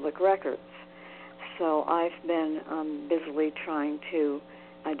public records. So I've been busily trying to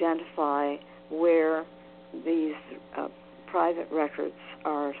identify where these private records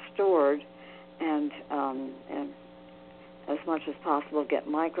are stored, and as much as possible get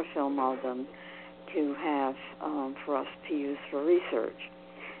microfilm of them to have for us to use for research.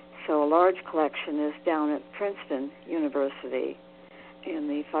 So a large collection is down at Princeton University in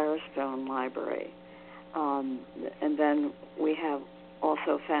the Firestone Library. And then we have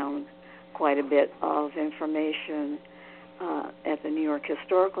also found quite a bit of information at the New York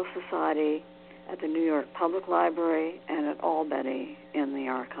Historical Society, at the New York Public Library, and at Albany in the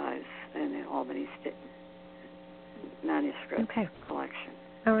archives, in the Albany manuscript collection.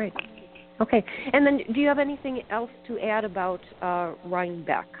 All right. Okay. And then do you have anything else to add about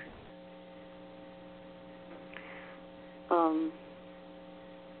Rhinebeck?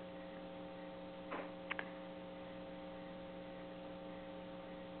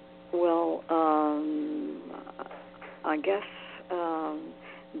 Well, I guess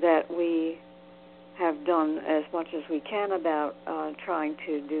that we have done as much as we can about trying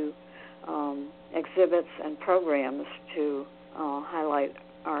to do exhibits and programs to highlight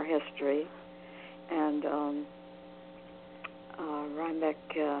our history. And Rhinebeck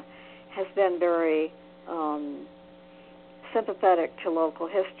has been very sympathetic to local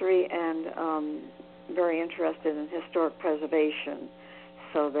history and very interested in historic preservation,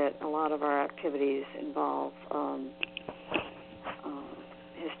 so that a lot of our activities involve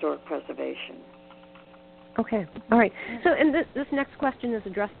historic preservation. Okay. All right. So, and this next question is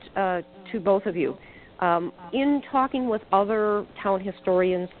addressed to both of you. In talking with other town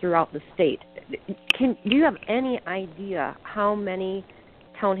historians throughout the state, do you have any idea how many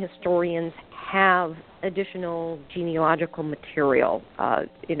town historians have additional genealogical material,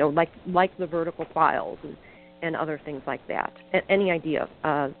 like the vertical files and other things like that? Any idea?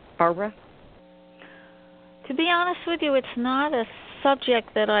 Barbara? To be honest with you, it's not a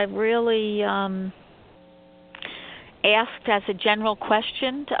subject that I've really asked as a general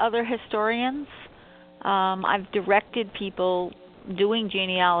question to other historians. I've directed people doing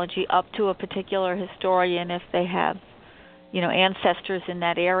genealogy up to a particular historian if they have, ancestors in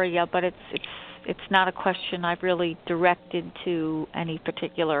that area, but it's not a question I've really directed to any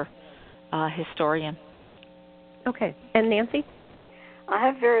particular historian. Okay. And Nancy? I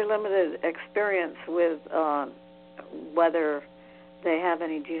have very limited experience with whether they have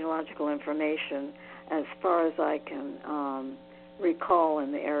any genealogical information. As far as I can recall,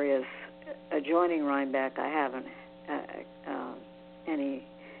 in the areas adjoining Rhinebeck, I haven't any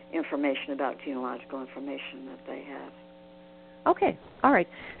information about genealogical information that they have. Okay. All right.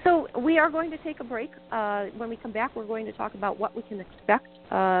 So we are going to take a break. When we come back, we're going to talk about what we can expect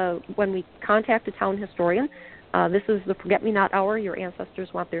when we contact a town historian. This is the Forget Me Not Hour. Your ancestors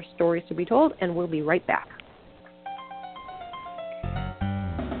want their stories to be told, and we'll be right back.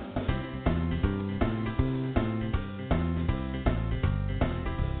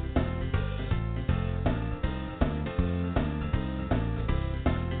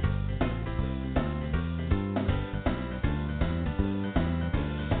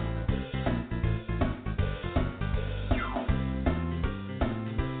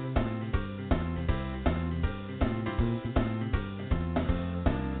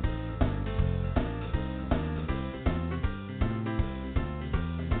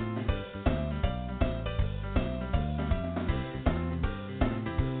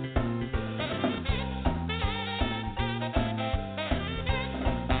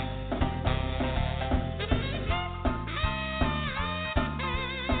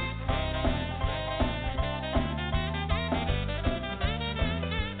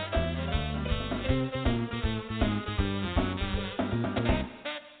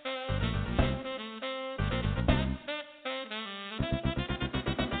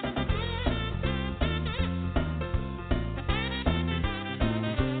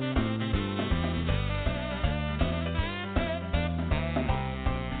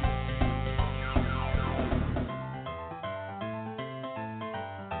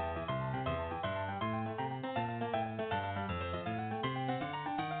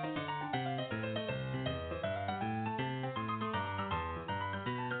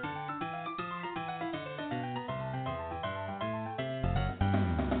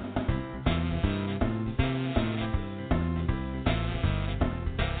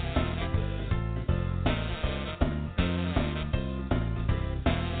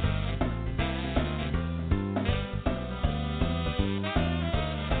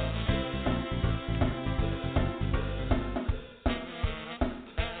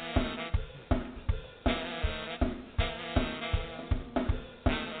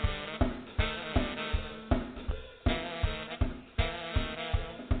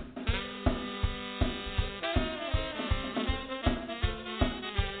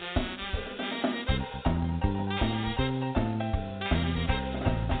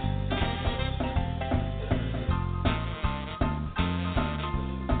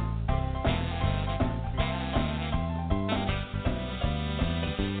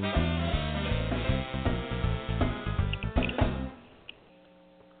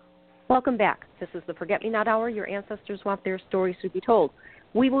 Welcome back. This is the Forget Me Not Hour. Your ancestors want their stories to be told.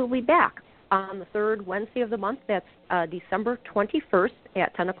 We will be back on the third Wednesday of the month. That's December 21st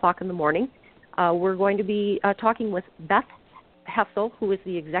at 10 o'clock in the morning. We're going to be talking with Beth Hessel, who is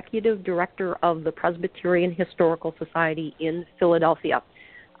the Executive Director of the Presbyterian Historical Society in Philadelphia.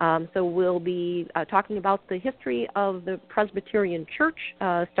 So we'll be talking about the history of the Presbyterian Church,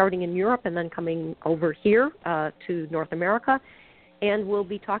 starting in Europe and then coming over here to North America. And we'll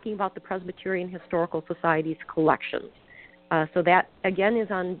be talking about the Presbyterian Historical Society's collections. So that, again,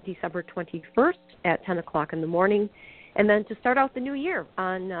 is on December 21st at 10 o'clock in the morning. And then to start out the new year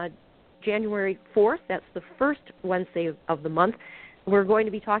on January 4th, that's the first Wednesday of the month, we're going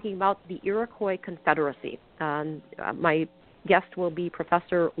to be talking about the Iroquois Confederacy. My guest will be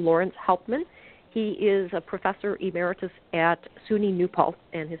Professor Lawrence Hauptman. He is a professor emeritus at SUNY New Paltz,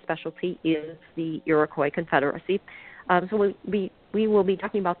 and his specialty is the Iroquois Confederacy. So we will be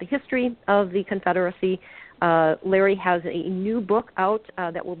talking about the history of the Confederacy. Larry has a new book out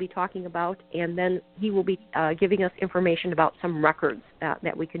that we'll be talking about, and then he will be giving us information about some records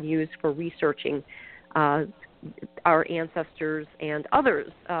that we can use for researching our ancestors and others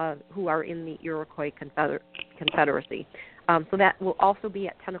who are in the Iroquois Confederacy. So that will also be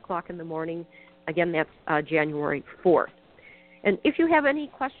at 10 o'clock in the morning. Again, that's January 4th. And if you have any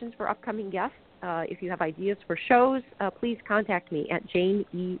questions for upcoming guests, if you have ideas for shows, please contact me at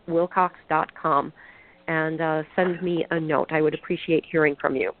janeewilcox.com and send me a note. I would appreciate hearing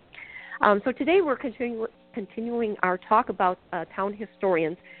from you. So today we're continuing our talk about town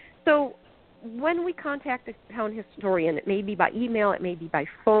historians. So when we contact a town historian, it may be by email, it may be by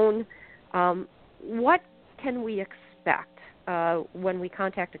phone, what can we expect when we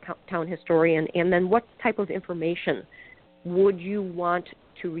contact a town historian, and then what type of information would you want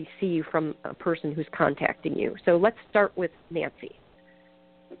to receive from a person who's contacting you? So let's start with Nancy.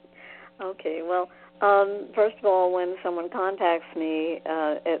 Okay, well, first of all, when someone contacts me,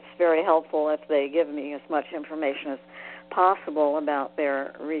 it's very helpful if they give me as much information as possible about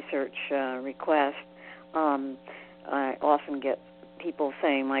their research request. I often get people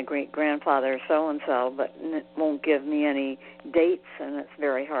saying my great-grandfather so-and-so, but won't give me any dates, and it's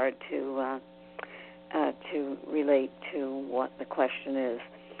very hard to relate to what the question is.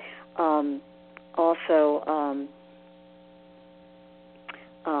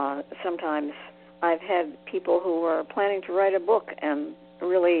 Sometimes I've had people who are planning to write a book and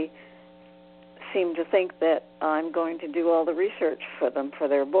really seem to think that I'm going to do all the research for them for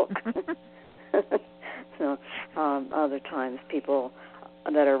their book. So other times people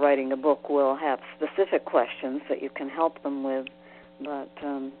that are writing a book will have specific questions that you can help them with, but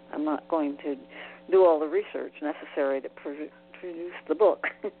I'm not going to do all the research necessary to produce the book.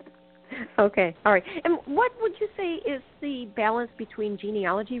 Okay, all right. And what would you say is the balance between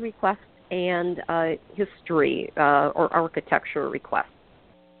genealogy requests and history or architecture requests?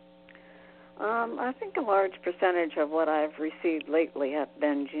 I think a large percentage of what I've received lately have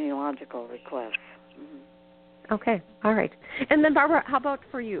been genealogical requests. Mm-hmm. Okay, all right. And then, Barbara, how about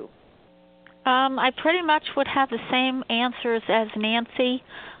for you? I pretty much would have the same answers as Nancy.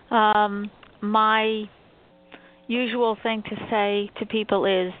 My usual thing to say to people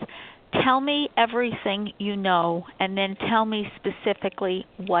is, tell me everything you know, and then tell me specifically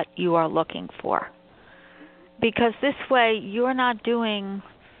what you are looking for. Because this way, you're not looking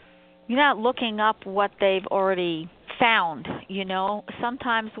up what they've already found, you know.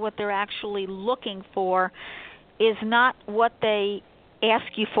 Sometimes what they're actually looking for is not what they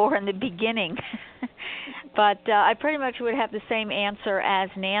ask you for in the beginning. But I pretty much would have the same answer as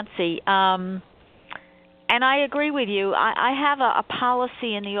Nancy. And I agree with you. I have a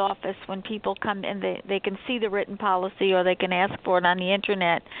policy in the office when people come in, they can see the written policy or they can ask for it on the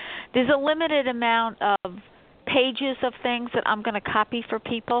Internet. There's a limited amount of pages of things that I'm going to copy for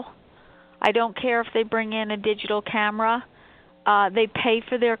people. I don't care if they bring in a digital camera. They pay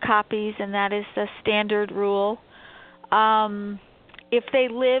for their copies, and that is the standard rule. If they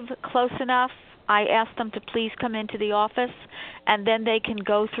live close enough, I ask them to please come into the office, and then they can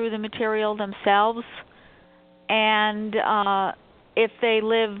go through the material themselves. And if they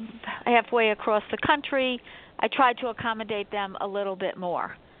live halfway across the country, I try to accommodate them a little bit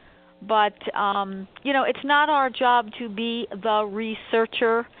more. But, it's not our job to be the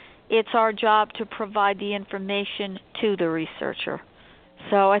researcher. It's our job to provide the information to the researcher.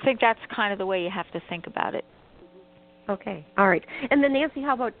 So I think that's kind of the way you have to think about it. Okay, all right. And then, Nancy,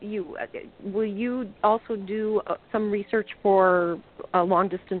 how about you? Will you also do some research for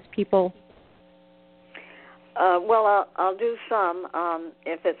long-distance people? Well, I'll do some.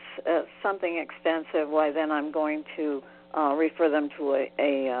 If it's something extensive, why then I'm going to refer them to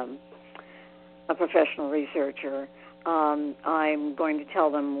a professional researcher, I'm going to tell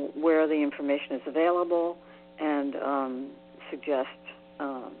them where the information is available and suggest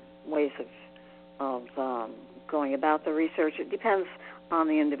ways of going about the research. It depends on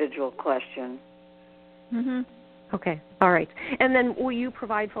the individual question. Mm-hmm. Okay. All right. And then will you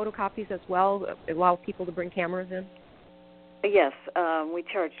provide photocopies as well, allow people to bring cameras in? Yes. We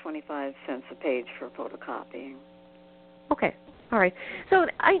charge 25 cents a page for photocopying. Okay. All right. So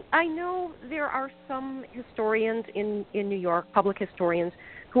I know there are some historians in New York, public historians,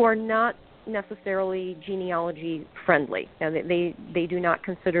 who are not necessarily genealogy friendly, and they do not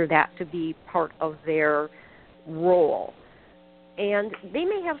consider that to be part of their role. And they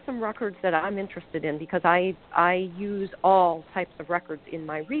may have some records that I'm interested in because I use all types of records in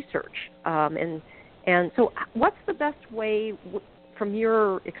my research. And so what's the best way, from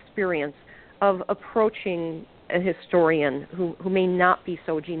your experience, of approaching a historian who may not be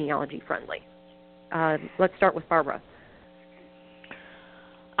so genealogy friendly? Let's start with Barbara.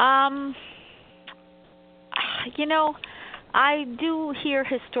 I do hear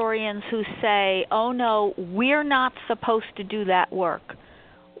historians who say, oh no, we're not supposed to do that work.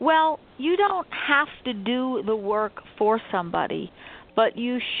 Well, you don't have to do the work for somebody, but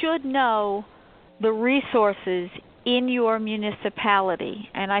you should know the resources in your municipality.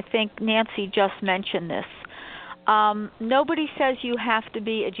 And I think Nancy just mentioned this. Nobody says you have to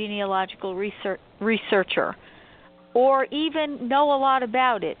be a genealogical researcher or even know a lot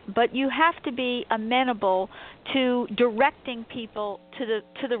about it, but you have to be amenable to directing people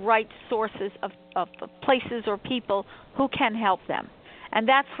to the right sources of places or people who can help them. And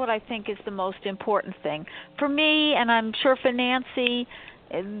that's what I think is the most important thing. For me, and I'm sure for Nancy,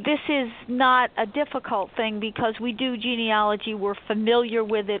 this is not a difficult thing because we do genealogy, we're familiar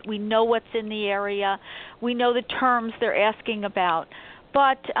with it, we know what's in the area, we know the terms they're asking about.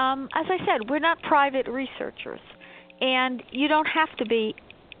 But as I said, we're not private researchers. And you don't have to be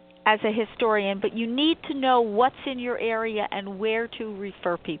as a historian, but you need to know what's in your area and where to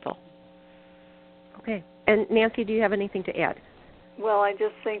refer people. Okay. And Nancy, do you have anything to add? Well, I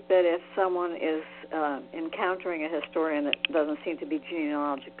just think that if someone is encountering a historian that doesn't seem to be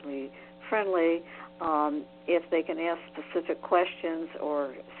genealogically friendly, if they can ask specific questions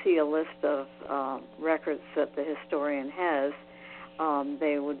or see a list of records that the historian has,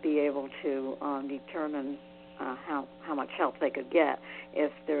 they would be able to determine how much help they could get.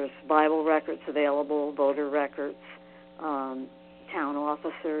 If there's Bible records available, voter records, town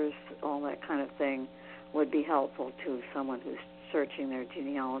officers, all that kind of thing would be helpful to someone who's searching their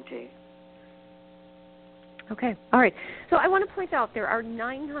genealogy. Okay. All right. So I want to point out there are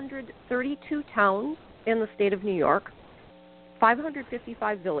 932 towns in the state of New York,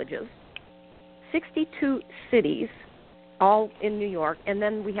 555 villages, 62 cities, all in New York, and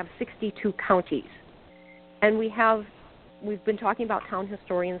then we have 62 counties. And we've been talking about town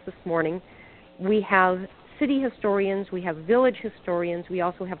historians this morning. We have city historians, we have village historians, we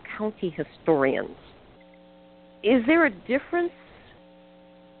also have county historians. Is there a difference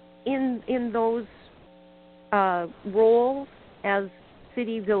in those roles as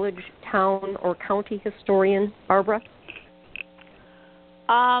city, village, town, or county historian, Barbara?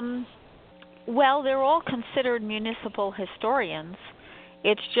 Well, they're all considered municipal historians.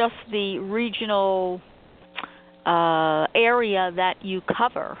 It's just the regional area that you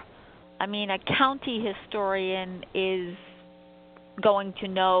cover. I mean, a county historian is going to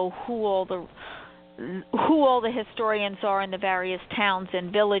know who all the historians are in the various towns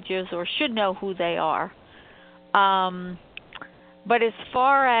and villages, or should know who they are. But as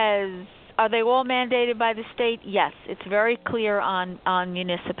far as are they all mandated by the state? Yes, it's very clear on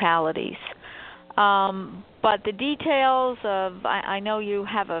municipalities. But the details of, I know you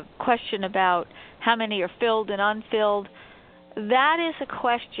have a question about how many are filled and unfilled. That is a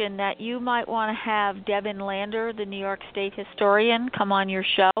question that you might want to have Devin Lander, the New York State historian, come on your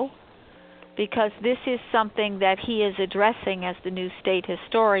show, because this is something that he is addressing as the new state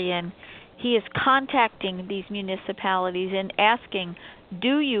historian. He is contacting these municipalities and asking,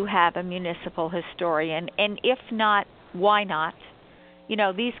 do you have a municipal historian? And if not, why not? You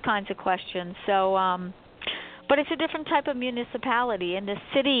know, these kinds of questions. So, but it's a different type of municipality. In the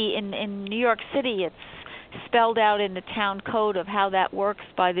city, in New York City, it's spelled out in the town code of how that works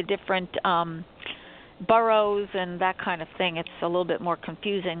by the different boroughs and that kind of thing. It's a little bit more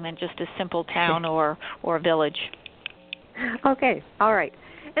confusing than just a simple town or a village. Okay, all right.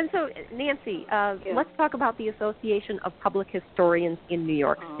 And so, Nancy, let's talk about the Association of Public Historians in New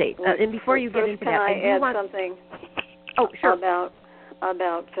York State. And before you get into that, I add something about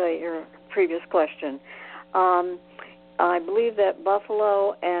your previous question. I believe that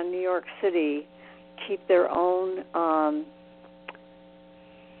Buffalo and New York City keep their own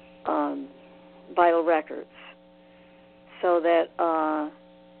vital records, so that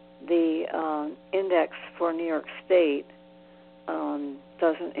the index for New York State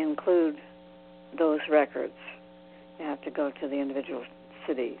doesn't include those records. You have to go to the individual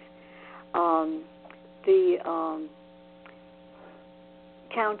cities. The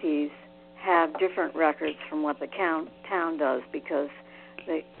counties have different records from what the town does, because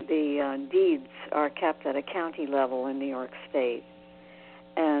the deeds are kept at a county level in New York State.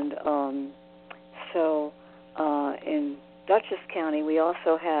 And so in Dutchess County, we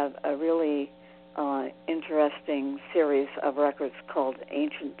also have a really interesting series of records called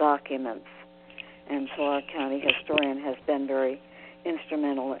Ancient Documents. And so our county historian has been very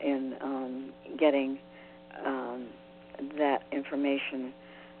instrumental in getting that information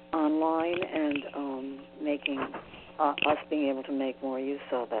online and making us being able to make more use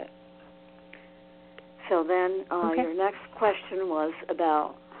of it. So then your next question was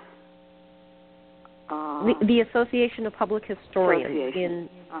about the Association of Public Historians.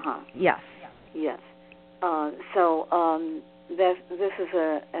 Yes. So this is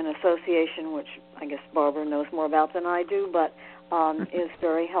an association which I guess Barbara knows more about than I do, but is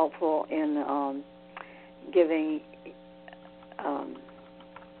very helpful in giving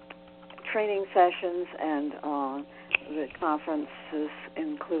training sessions, and the conferences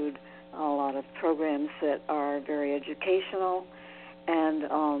include a lot of programs that are very educational,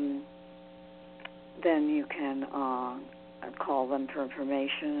 and then you can call them for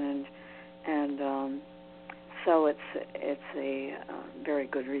information, and so it's a very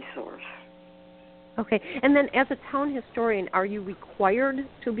good resource. Okay, and then as a town historian, are you required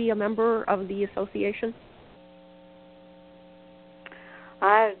to be a member of the association?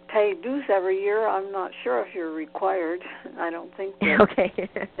 I pay dues every year. I'm not sure if you're required. I don't think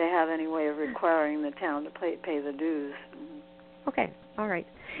that they have any way of requiring the town to pay the dues. Okay, all right.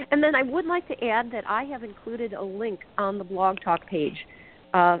 And then I would like to add that I have included a link on the Blog Talk page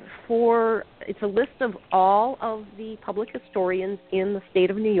it's a list of all of the public historians in the state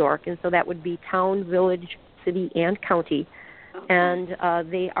of New York, and so that would be town, village, city, and county. Okay.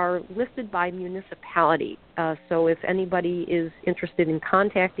 And they are listed by municipality. So if anybody is interested in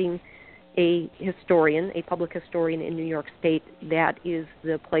contacting a historian, a public historian in New York State, that is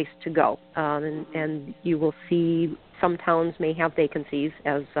the place to go. And you will see some towns may have vacancies,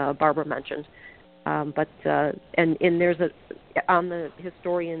 as Barbara mentioned. But there's on the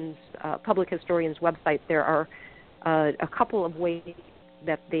public historians website, there are a couple of ways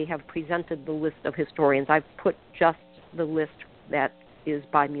that they have presented the list of historians. I've put just the list that is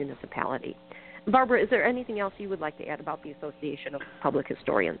by municipality. Barbara, is there anything else you would like to add about the Association of Public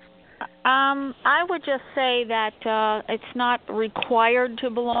Historians? I would just say that it's not required to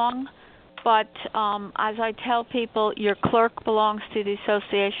belong, but as I tell people, your clerk belongs to the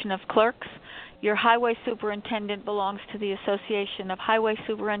Association of Clerks. Your highway superintendent belongs to the Association of Highway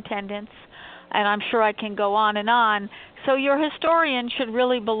Superintendents, and I'm sure I can go on and on. So your historian should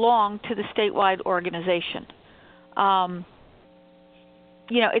really belong to the statewide organization.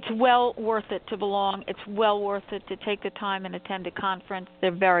 It's well worth it to belong. It's well worth it to take the time and attend a conference.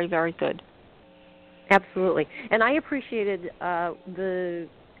 They're very, very good. Absolutely. And I appreciated the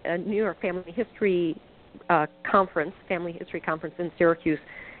New York Family History Conference in Syracuse,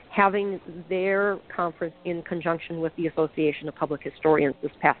 having their conference in conjunction with the Association of Public Historians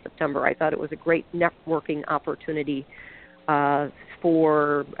this past September. I thought it was a great networking opportunity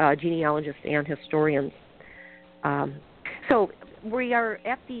for genealogists and historians. So we are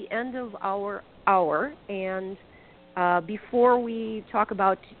at the end of our hour, and before we talk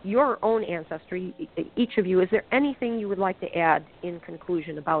about your own ancestry, each of you, is there anything you would like to add in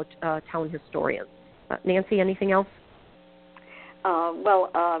conclusion about town historians? Nancy, anything else?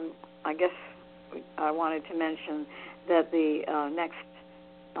 I guess I wanted to mention that the next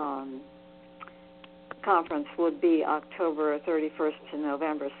conference would be October 31st to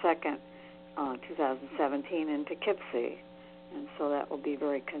November 2nd, 2017 in Poughkeepsie, and so that will be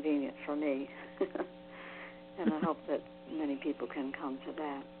very convenient for me. And I hope that many people can come to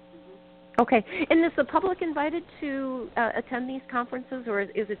that. Mm-hmm. Okay. And is the public invited to attend these conferences, or is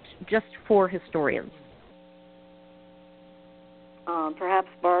it just for historians? Perhaps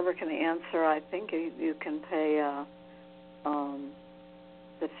Barbara can answer. I think you can pay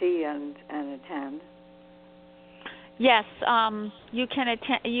the fee and attend. Yes, you can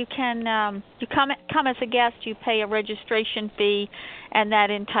attend. You come as a guest. You pay a registration fee, and that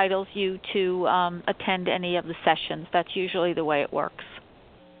entitles you to attend any of the sessions. That's usually the way it works.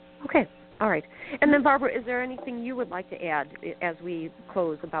 Okay. All right. And then, Barbara, is there anything you would like to add as we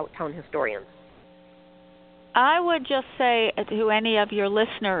close about town historians? I would just say to any of your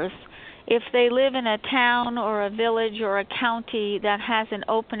listeners, if they live in a town or a village or a county that has an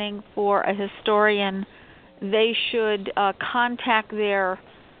opening for a historian, they should contact their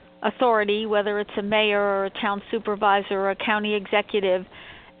authority, whether it's a mayor or a town supervisor or a county executive,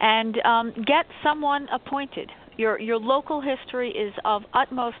 and get someone appointed. Your local history is of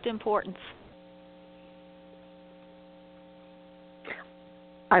utmost importance.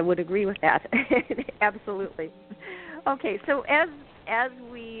 I would agree with that. Absolutely. Okay, so as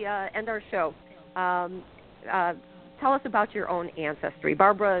we end our show, tell us about your own ancestry.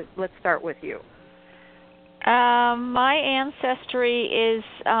 Barbara, let's start with you. My ancestry is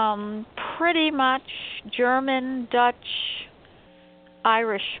pretty much German, Dutch,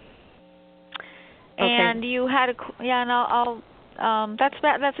 Irish. Okay. And you had and I'll that's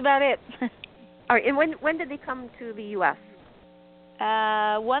about it. All right, and when did they come to the U.S.?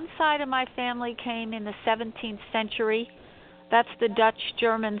 One side of my family came in the 17th century. That's the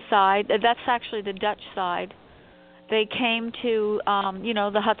Dutch-German side. That's actually the Dutch side. They came to,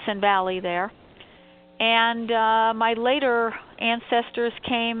 the Hudson Valley there. And my later ancestors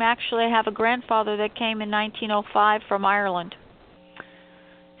came, actually I have a grandfather that came in 1905 from Ireland.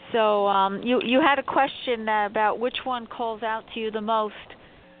 So you had a question about which one calls out to you the most.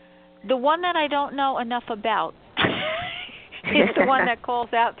 The one that I don't know enough about is the one that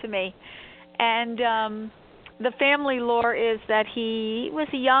calls out to me. And the family lore is that he was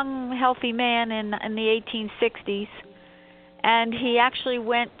a young, healthy man in the 1860s. And he actually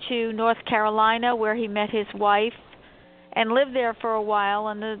went to North Carolina where he met his wife and lived there for a while.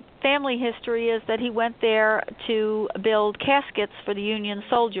 And the family history is that he went there to build caskets for the Union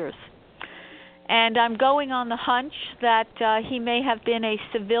soldiers. And I'm going on the hunch that he may have been a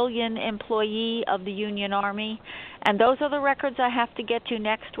civilian employee of the Union Army. And those are the records I have to get to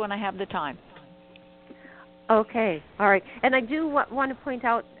next when I have the time. Okay, all right. And I do want to point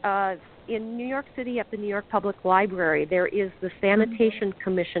out, in New York City at the New York Public Library, there is the Sanitation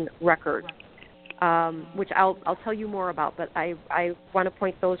Commission record, which I'll tell you more about, but I want to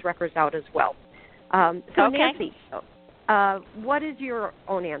point those records out as well. So okay. Nancy, what is your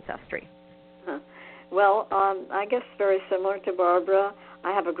own ancestry? Well, I guess very similar to Barbara.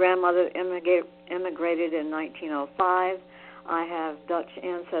 I have a grandmother immigrated in 1905. I have Dutch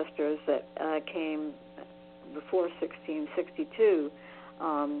ancestors that came before 1662.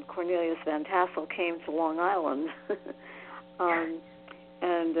 Cornelius Van Tassel came to Long Island.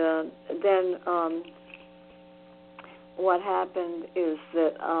 Then what happened is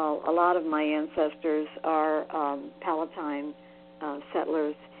that a lot of my ancestors are Palatine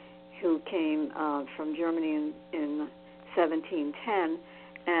settlers who came from Germany in 1710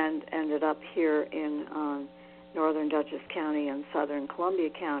 and ended up here in northern Dutchess County and southern Columbia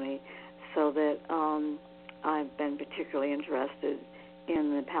County, so that I've been particularly interested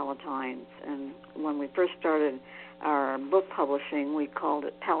in the Palatines. And when we first started our book publishing, we called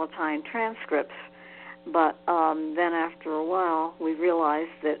it Palatine Transcripts. But then after a while, we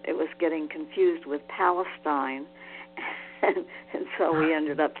realized that it was getting confused with Palestine, and so we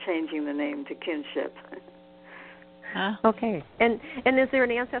ended up changing the name to Kinship. Okay. And is there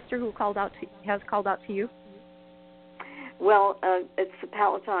an ancestor who has called out to you? Well, it's the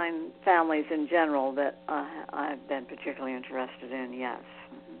Palatine families in general that I've been particularly interested in, yes.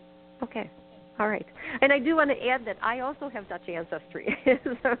 Mm-hmm. Okay. All right. And I do want to add that I also have Dutch ancestry.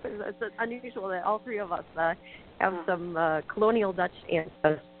 So it's unusual that all three of us have some colonial Dutch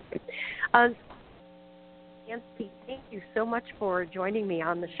ancestry. Nancy, thank you so much for joining me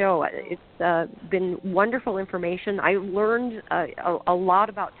on the show. It's been wonderful information. I learned a lot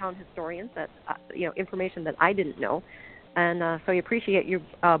about town historians, information that I didn't know. And so I appreciate you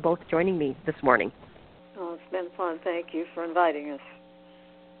both joining me this morning. Oh, it's been fun. Thank you for inviting us.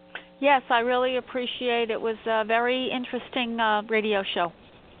 Yes, I really appreciate it. It was a very interesting radio show.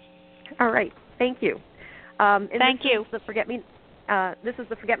 All right. Thank you. Thank you. This is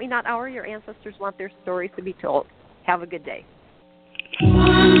the Forget Me Not Hour. Your ancestors want their stories to be told. Have a good day.